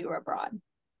visited while you were abroad?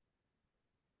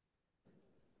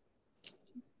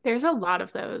 There's a lot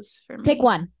of those for me. Pick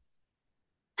one.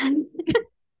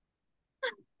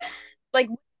 Like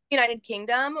United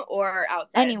Kingdom or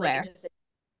outside? Anywhere.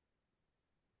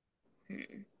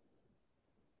 Like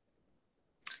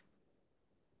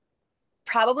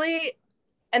Probably,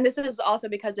 and this is also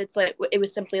because it's like it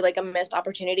was simply like a missed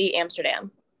opportunity, Amsterdam.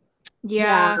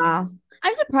 Yeah. Yeah.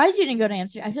 I'm surprised you didn't go to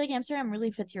Amsterdam. I feel like Amsterdam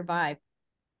really fits your vibe.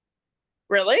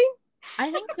 Really?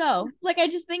 I think so. Like, I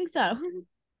just think so.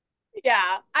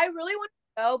 Yeah, I really wanted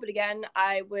to go, but again,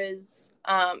 I was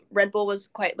Red Bull was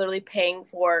quite literally paying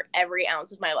for every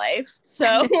ounce of my life.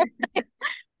 So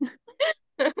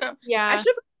I Yeah. should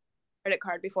have a credit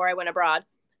card before I went abroad.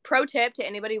 Pro tip to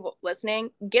anybody listening,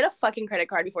 get a fucking credit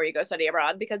card before you go study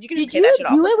abroad because you can just Did pay that you shit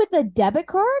off. do it with a debit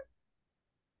card?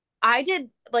 I did,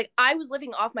 like, I was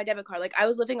living off my debit card. Like, I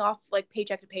was living off like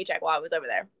paycheck to paycheck while I was over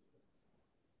there.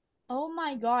 Oh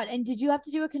my God. And did you have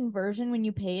to do a conversion when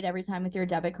you paid every time with your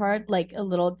debit card? Like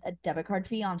a debit card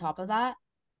fee on top of that?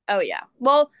 Oh yeah.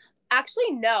 Well,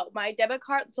 actually no. My debit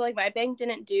card, so like my bank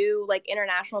didn't do like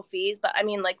international fees, but I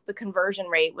mean like the conversion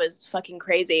rate was fucking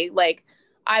crazy. Like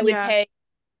I would Yeah. pay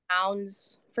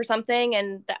pounds for something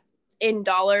and in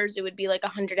dollars it would be like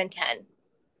 110.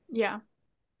 Yeah.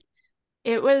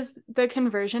 The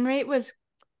conversion rate was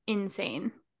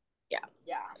insane. Yeah.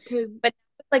 Yeah. Because, But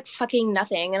like fucking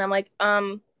nothing and I'm like,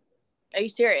 are you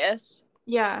serious?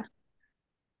 yeah,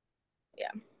 Yeah.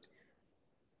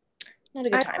 Not a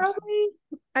good I'd time. probably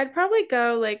I'd probably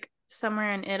go like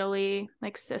somewhere in Italy,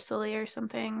 like Sicily or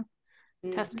something,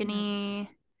 Tuscany,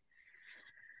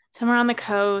 somewhere on the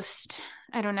coast.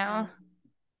 I don't know.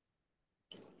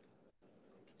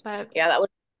 But Yeah, that would.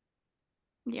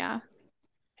 yeah.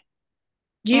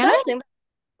 Do you Anna, guys think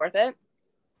that's worth it?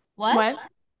 What? what?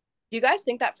 Do you guys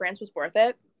think that France was worth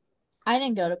it? I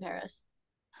didn't go to Paris.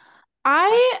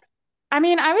 I I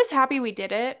mean, I was happy we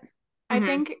did it. I Mm-hmm.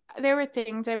 think there were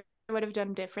things I would have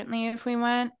done differently if we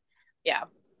went. Yeah.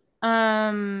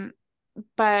 Um,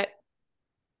 but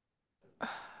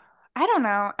I don't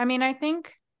know. I mean, I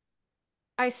think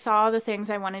I saw the things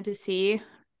I wanted to see,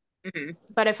 Mm-hmm.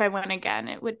 but if I went again,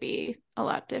 it would be a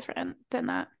lot different than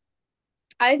that.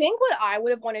 I think what I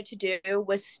would have wanted to do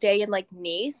was stay in like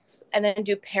Nice and then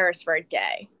do Paris for a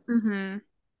day. Mm-hmm.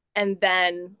 And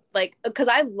then like because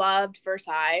I loved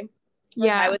Versailles. Versailles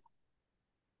Yeah. was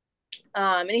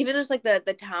and even just like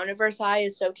the town of Versailles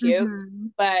is so cute. Mm-hmm.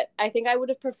 But I think I would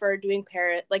have preferred doing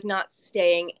Paris, like not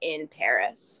staying in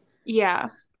Paris. Yeah.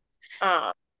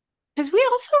 Um Because we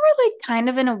also were like kind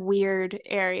of in a weird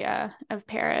area of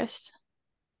Paris.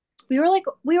 we were in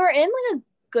like a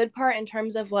good part in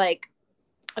terms of like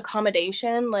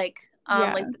accommodation,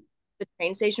 Yeah. like the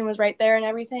train station was right there and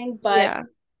everything, but Yeah.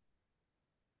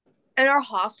 and our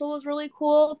hostel was really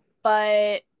cool,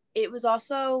 but it was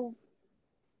also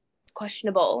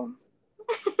questionable.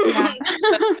 Yeah.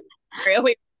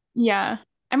 Really Yeah.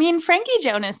 I mean, Frankie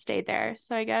Jonas stayed there,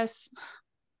 so I guess.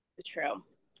 true.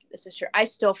 This is true. I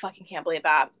still fucking can't believe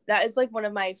that. That is like one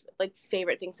of my like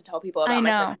favorite things to tell people I about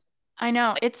my know. circus. I know.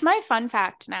 Like, It's my fun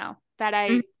fact now that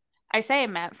mm, I say I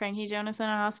met Frankie Jonas in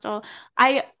a hostel.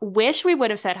 I wish we would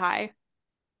have said hi.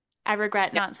 I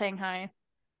regret yeah, not saying hi.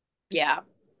 yeah,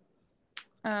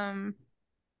 Um,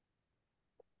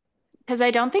 because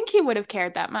I don't think he would have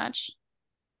cared that much.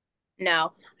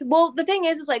 no. Well, the thing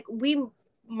is like we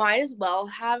might as well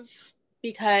have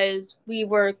because we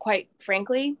were quite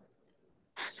frankly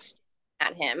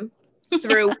at him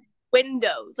through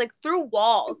windows, like through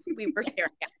walls. We were staring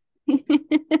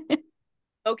at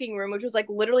smoking room, which was like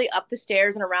literally up the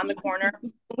stairs and around the corner.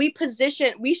 We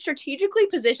strategically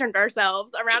positioned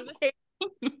ourselves around the table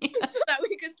so that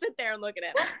we could sit there and look at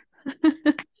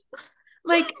him.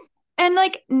 Like, and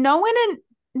like no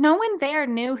one there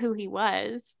knew who he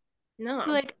was. So No.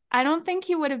 like I don't think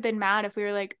he would have been mad if we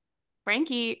were like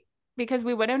Frankie, because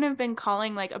we wouldn't have been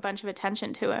calling like a bunch of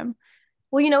attention to him.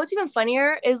 Well, you know what's even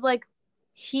funnier is like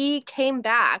he came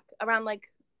back around like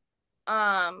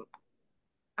I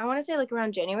want to say like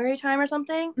around January time or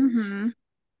something. Mm-hmm.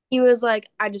 He was like,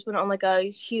 I just went on like a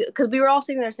huge because we were all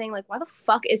sitting there saying like, why the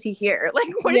fuck is he here? Like,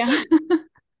 what is Yeah.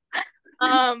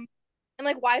 he? And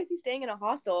like, why is he staying in a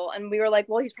hostel? And we were like,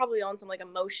 well, he's probably on some like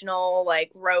emotional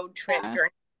like road trip Yeah. journey.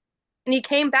 And he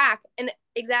came back and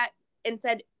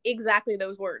said exactly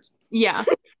those words. Yeah.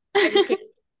 I just came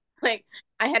like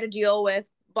I had to deal with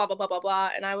blah blah blah blah blah,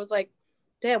 and I was like,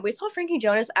 damn, we saw Frankie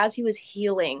Jonas as he was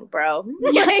healing, bro.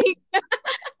 Yeah. Like,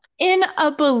 In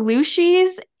a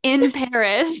Belushi's in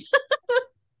Paris.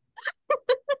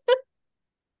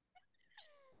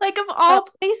 Like of oh, all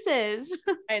places.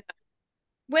 I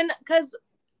know. Because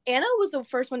Anna was the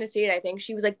first one to see it. I think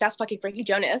she was like, "That's fucking Frankie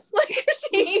Jonas." Like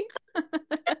she,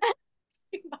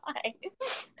 bye.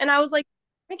 And I was like,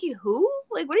 Frankie, who?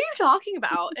 Like, what are you talking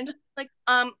about? And just like,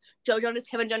 Joe Jonas,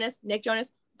 Kevin Jonas, Nick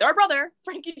Jonas, their brother,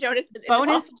 Frankie Jonas, is in this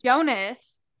Bonus hospital.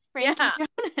 Jonas. Frankie Yeah.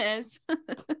 Jonas.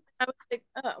 I was like,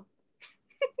 oh.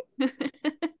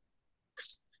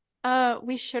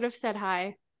 We should have said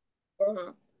hi.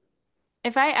 Mm-hmm.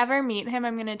 If I ever meet him,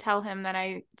 I'm gonna tell him that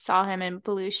I saw him in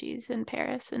Belushi's in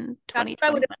Paris in That's what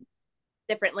I would 2021. have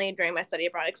differently during my study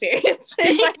abroad experience.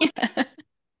 Yeah.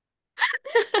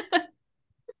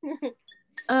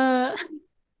 uh,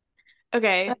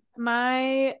 okay,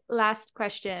 my last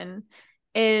question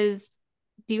is,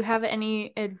 do you have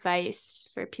any advice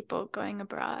for people going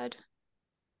abroad?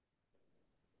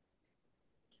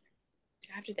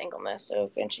 I have to think on this. So,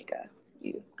 Vanshika,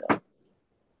 you go.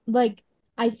 Like,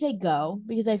 I say go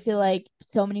because I feel like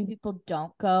so many people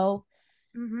don't go.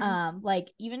 Like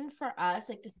even for us,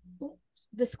 like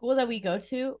the school that we go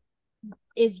to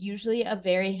is usually a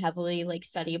very heavily like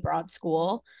study abroad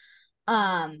school.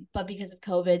 But because of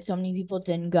COVID, so many people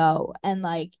didn't go. And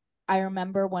like I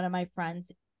remember one of my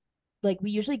friends, like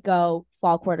we usually go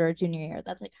fall quarter or junior year.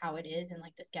 That's like how it is. And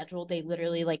like the schedule, they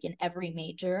literally like in every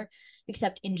major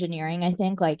except engineering, I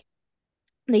think, like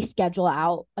they schedule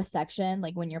out a section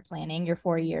like when you're planning your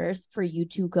 4 years for you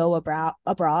to go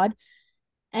abroad.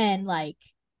 And like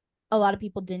a lot of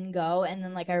people didn't go. And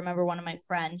then like I remember one of my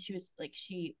friends, she was like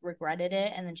she regretted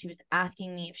it, and then she was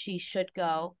asking me if she should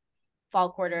go fall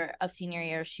quarter of senior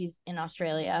year. She's in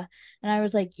Australia. And I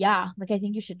was like, yeah, like I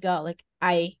think you should go. Like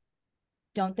I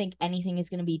don't think anything is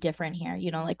going to be different here.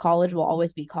 You know, like college will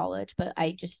always be college, but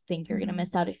I just think you're going to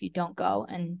miss out if you don't go.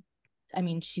 And I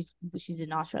mean, she's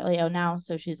in Australia now,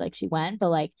 so she's like she went, but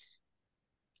like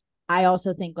I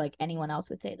also think like anyone else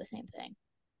would say the same thing.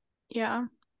 Yeah.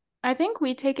 I think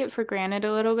we take it for granted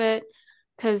a little bit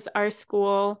because our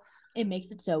school, It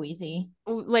makes it so easy.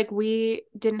 like we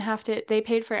didn't have to, they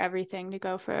paid for everything to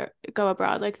go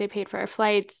abroad. Like they paid for our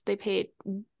flights, they paid,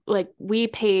 like we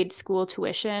paid school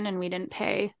tuition and we didn't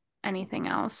pay anything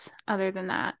else other than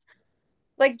that.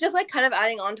 Like, just like kind of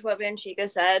adding on to what Vanshika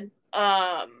said,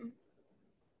 I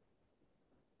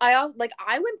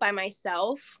went by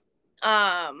myself,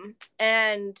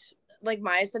 and like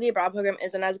my study abroad program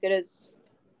isn't as good as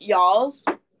y'all's,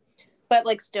 but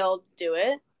like still do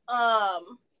it.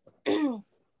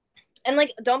 And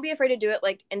like don't be afraid to do it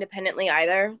like independently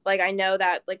either. Like I know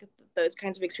that like those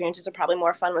kinds of experiences are probably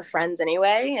more fun with friends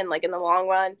anyway, and like in the long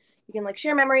run you can like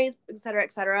share memories, etc.,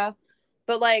 etc.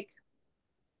 But like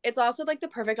it's also like the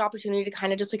perfect opportunity to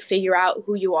kind of just like figure out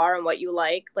who you are and what you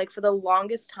like. Like for the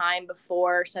longest time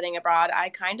before studying abroad,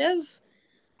 I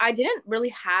didn't really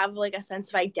have like a sense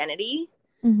of identity.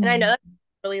 And I know that's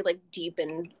really like deep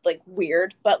and like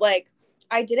weird, but like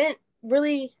I didn't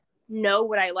really know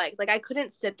what I liked. Like I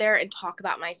couldn't sit there and talk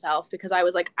about myself because I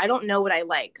was like, I don't know what I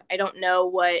like. I don't know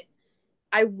what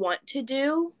I want to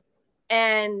do.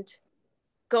 And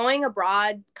going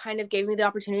abroad kind of gave me the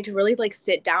opportunity to really like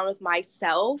sit down with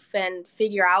myself and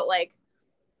figure out like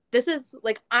this is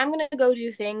like I'm going to go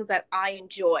do things that I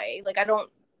enjoy. Like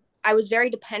I was very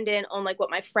dependent on like what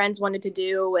my friends wanted to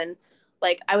do, and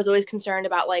like I was always concerned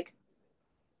about like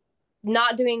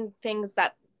not doing things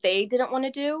that they didn't want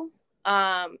to do,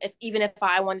 if even if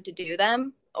I wanted to do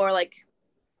them, or like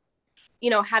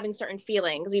having certain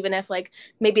feelings even if like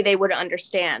maybe they wouldn't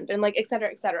understand, and like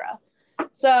etc., etc.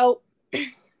 So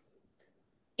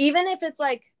even if it's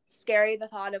like scary, the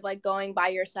thought of like going by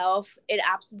yourself, it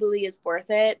absolutely is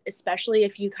worth it, especially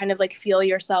if you kind of like feel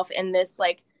yourself in this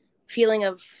like feeling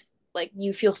of like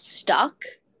you feel stuck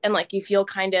and like you feel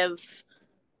kind of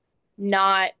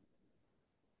not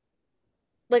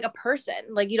like a person,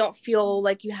 like you don't feel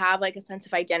like you have like a sense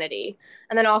of identity.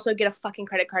 And then also get a fucking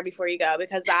credit card before you go,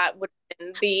 because that would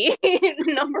have been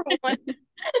the number one.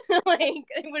 Like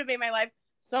it would have made my life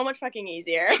so much fucking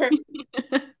easier.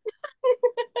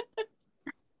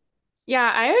 Yeah,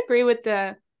 I agree with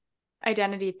the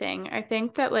identity thing. I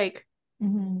think that like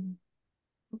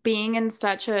being in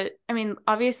such a, I mean,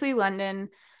 obviously London,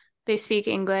 they speak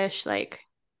English, like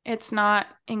it's not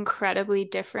incredibly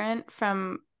different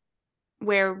from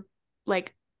where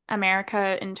like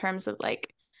America in terms of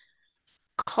like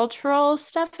cultural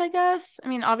stuff, I guess. I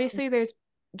mean, obviously there's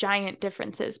giant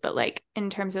differences, but like in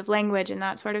terms of language and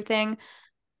that sort of thing,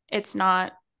 it's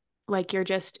not like you're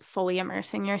just fully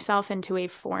immersing yourself into a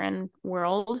foreign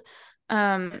world.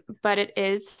 But it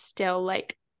is still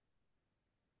like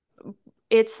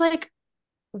it's like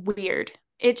weird.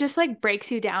 It just like breaks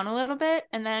you down a little bit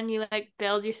and then you like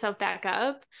build yourself back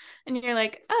up and you're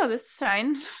like, oh, this is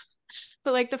fine.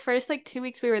 But like the first like 2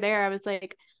 weeks we were there, I was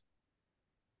like,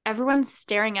 everyone's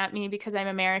staring at me because I'm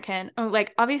American. Oh,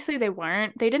 like obviously they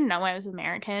weren't. They didn't know I was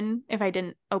American if I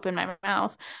didn't open my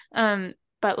mouth.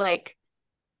 But like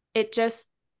it just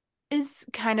is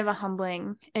kind of a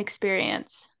humbling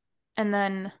experience. And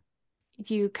then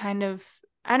you kind of,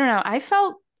 I don't know,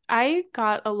 I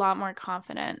got a lot more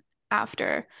confident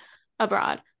after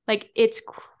abroad. Like, it's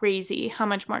crazy how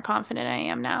much more confident I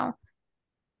am now.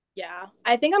 Yeah.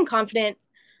 I think I'm confident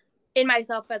in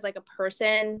myself as like a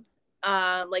person,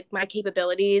 like my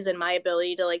capabilities and my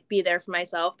ability to like be there for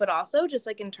myself, but also just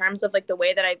like in terms of like the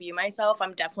way that I view myself,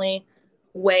 I'm definitely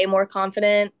way more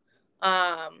confident.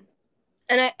 Um,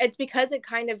 it's because it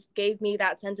kind of gave me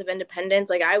that sense of independence.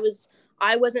 Like I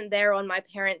wasn't there on my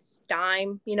parents'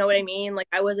 dime, you know what I mean? Like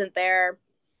I wasn't there,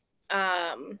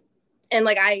 um, and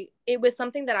like it was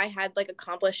something that I had like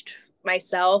accomplished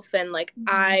myself, and like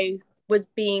Mhm.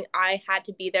 I had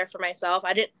to be there for myself.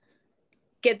 I didn't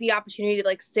get the opportunity to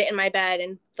like sit in my bed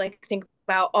and like think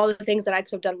about all the things that I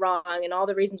could have done wrong and all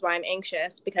the reasons why I'm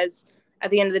anxious, because at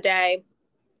the end of the day,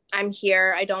 I'm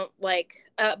here. I don't like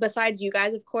besides you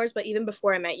guys, of course, but even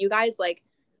before I met you guys, like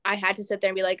I had to sit there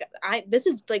and be like, this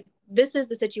is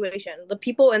the situation. The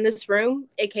people in this room,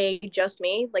 aka just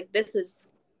me, like this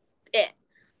is it.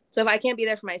 So if I can't be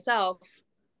there for myself,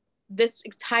 this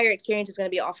entire experience is going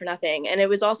to be all for nothing. And it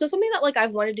was also something that like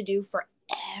I've wanted to do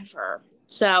forever.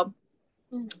 So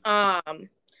um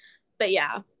but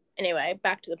yeah, anyway,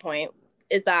 back to the point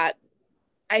is that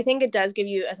I think it does give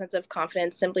you a sense of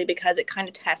confidence simply because it kind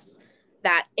of tests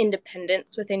that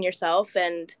independence within yourself,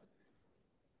 and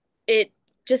it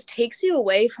just takes you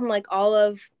away from like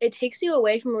it takes you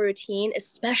away from a routine,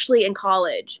 especially in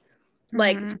college.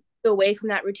 Like Mm-hmm. away from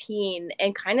that routine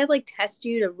and kind of like test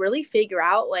you to really figure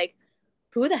out like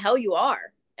who the hell you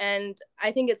are. And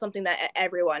I think it's something that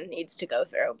everyone needs to go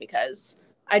through, because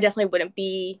I definitely wouldn't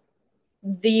be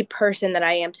the person that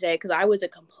I am today, because I was a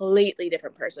completely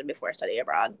different person before studying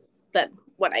abroad than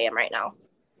what I am right now.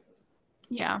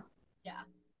 Yeah. Yeah.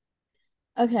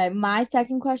 Okay, my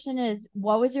second question is,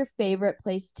 what was your favorite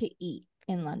place to eat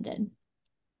in London?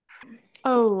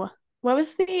 Oh, what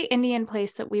was the Indian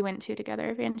place that we went to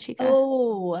together, Vanshika?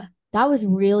 Oh, that was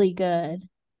really good.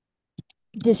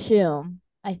 Dishoom,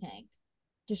 I think.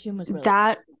 Dishoom was really good.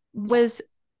 That Yeah. was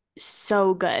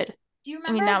so good. Do you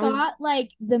I remember mean, I that was, got like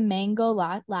the mango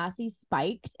lassi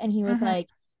spiked and he was mhm. like,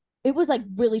 it was like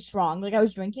really strong. Like I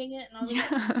was drinking it and I was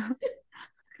like, Yeah.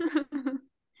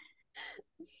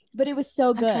 but it was so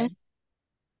I'm trying. good.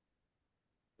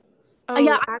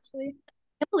 Yeah, Oh, I actually,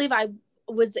 can't believe I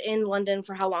was in London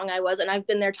for how long I was, and I've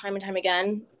been there time and time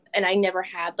again, and I never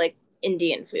had like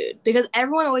Indian food, because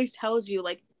everyone always tells you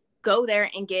like go there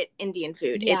and get Indian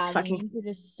food. It's Yeah, the fucking Indian food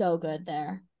is so good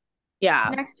there.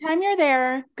 yeah, next time you're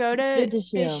there, go Go to to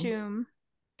Dishoom. Dishoom.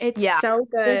 It's yeah, so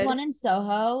There's good. one in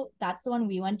Soho. That's the one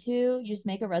we went to. You just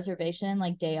make a reservation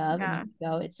like day of and you Yeah. can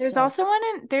go. It's There's so also one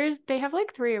in they have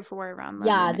like three or four around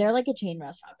yeah, London. they're like a chain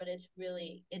restaurant, but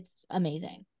it's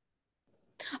amazing.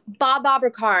 Bob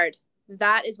Abercard.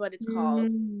 That is what it's called.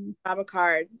 Mm.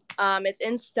 Abercard. It's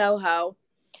in Soho,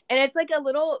 and it's like a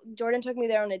little. Jordan took me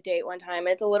there on a date one time.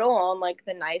 It's a little on like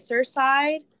the nicer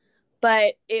side,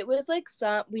 but it was like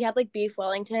we had like beef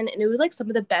Wellington, and it was like some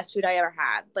of the best food I ever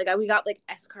had. Like we got like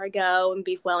escargot and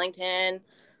beef Wellington.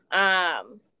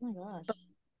 Oh my gosh.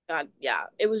 God, yeah,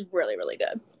 it was really really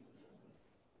good.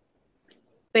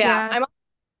 But yeah, Yeah. I'm on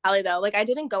Halli though. Like I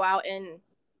didn't go out and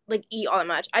like eat all that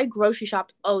much. I grocery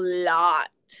shopped a lot.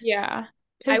 Yeah.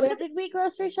 I Because was Where did we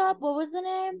grocery shop? What was the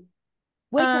name?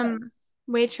 um Waitrose.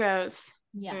 Waitrose.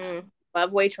 Yeah.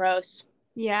 love Waitrose.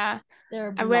 Yeah.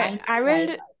 They're I would 90 I white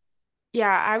would bucks.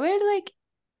 yeah, I would like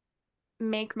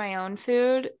make my own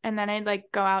food and then I'd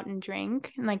like go out and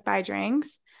drink and like buy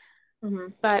drinks.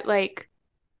 Mm-hmm. But like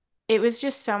it was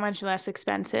just so much less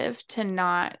expensive to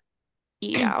not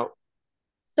eat out.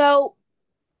 So,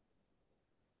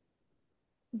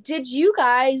 did you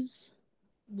guys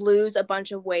lose a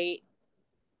bunch of weight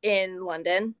in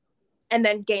London and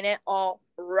then gain it all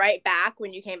right back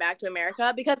when you came back to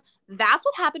America? Because that's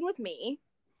what happened with me.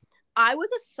 I was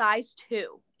a size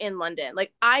 2 in London.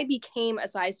 Like I became a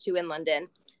size 2 in London.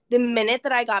 The minute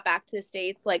that I got back to the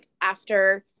States, like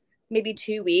after maybe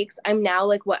 2 weeks, I'm now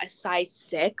like what, a size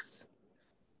 6.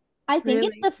 I think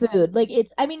it's Really? the food. Like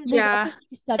it's I mean, there's also Yeah. like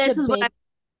such a This is what I, big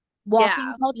yeah.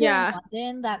 walking culture in Yeah.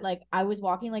 London that like I was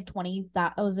walking like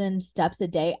 20,000 steps a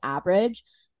day average.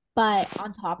 But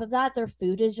on top of that, their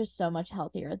food is just so much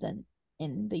healthier than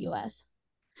in the US.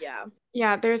 Yeah.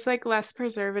 Yeah, there's like less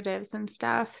preservatives and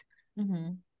stuff.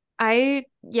 Mm-hmm.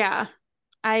 Yeah,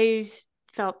 I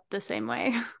felt the same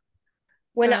way.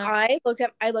 When Um, I looked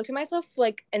at myself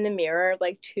like in the mirror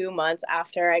like 2 months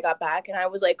after I got back, and I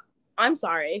was like, I'm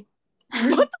sorry.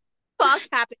 What the fuck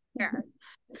happened here?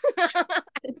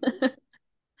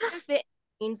 Fit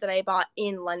jeans that I bought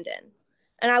in London.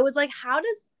 And I was like, how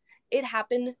does it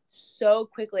happen so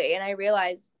quickly? And I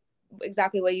realized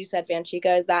exactly what you said,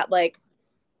 Vanchika, is that like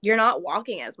you're not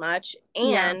walking as much,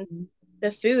 Yeah. and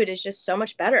the food is just so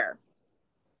much better.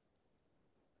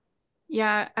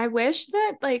 Yeah, I wish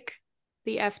that like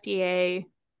the FDA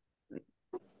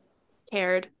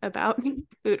cared about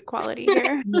food quality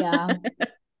here. Yeah.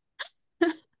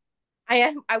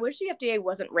 I wish the FDA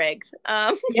wasn't rigged.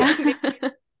 Yeah.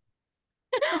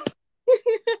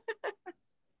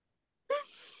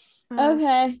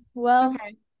 Okay. Well,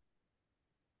 Okay.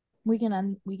 we can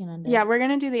end Yeah, it. we're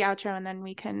gonna do the outro and then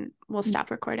we'll Mm.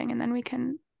 stop recording and then we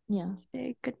can Yeah.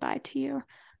 say goodbye to you.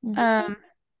 Yeah.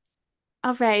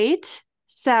 All right.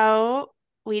 So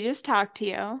we just talked to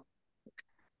you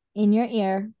In your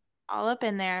ear. all up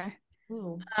in there.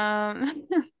 Ooh.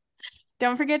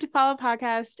 Don't forget to follow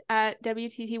podcast at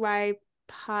WTTY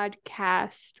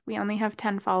podcast. We only have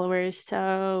 10 followers,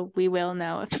 so we will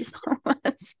know if you follow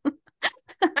us.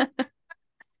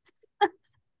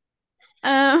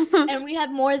 And we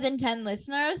have more than 10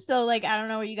 listeners, so like I don't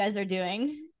know what you guys are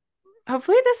doing.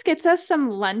 Hopefully this gets us some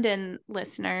London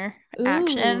listener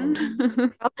action.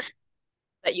 Ooh.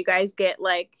 That you guys get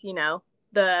like,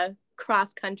 the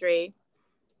cross country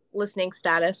listening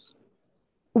status.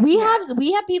 We Yeah.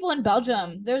 have people in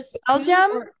Belgium. There's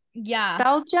Belgium, yeah,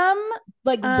 Belgium,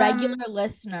 like regular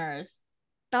listeners.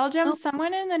 Belgium, Oh.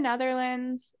 someone in the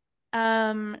Netherlands,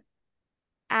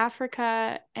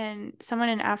 Africa, and someone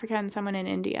in Africa and someone in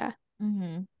India.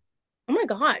 Mm-hmm. Oh my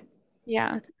God.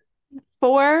 Yeah.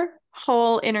 4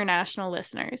 whole international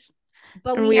listeners.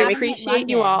 But And we we haven't hit appreciate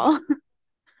you London. all.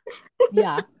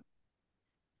 Yeah.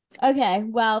 Okay.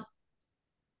 Well,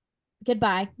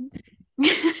 goodbye.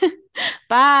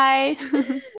 Bye.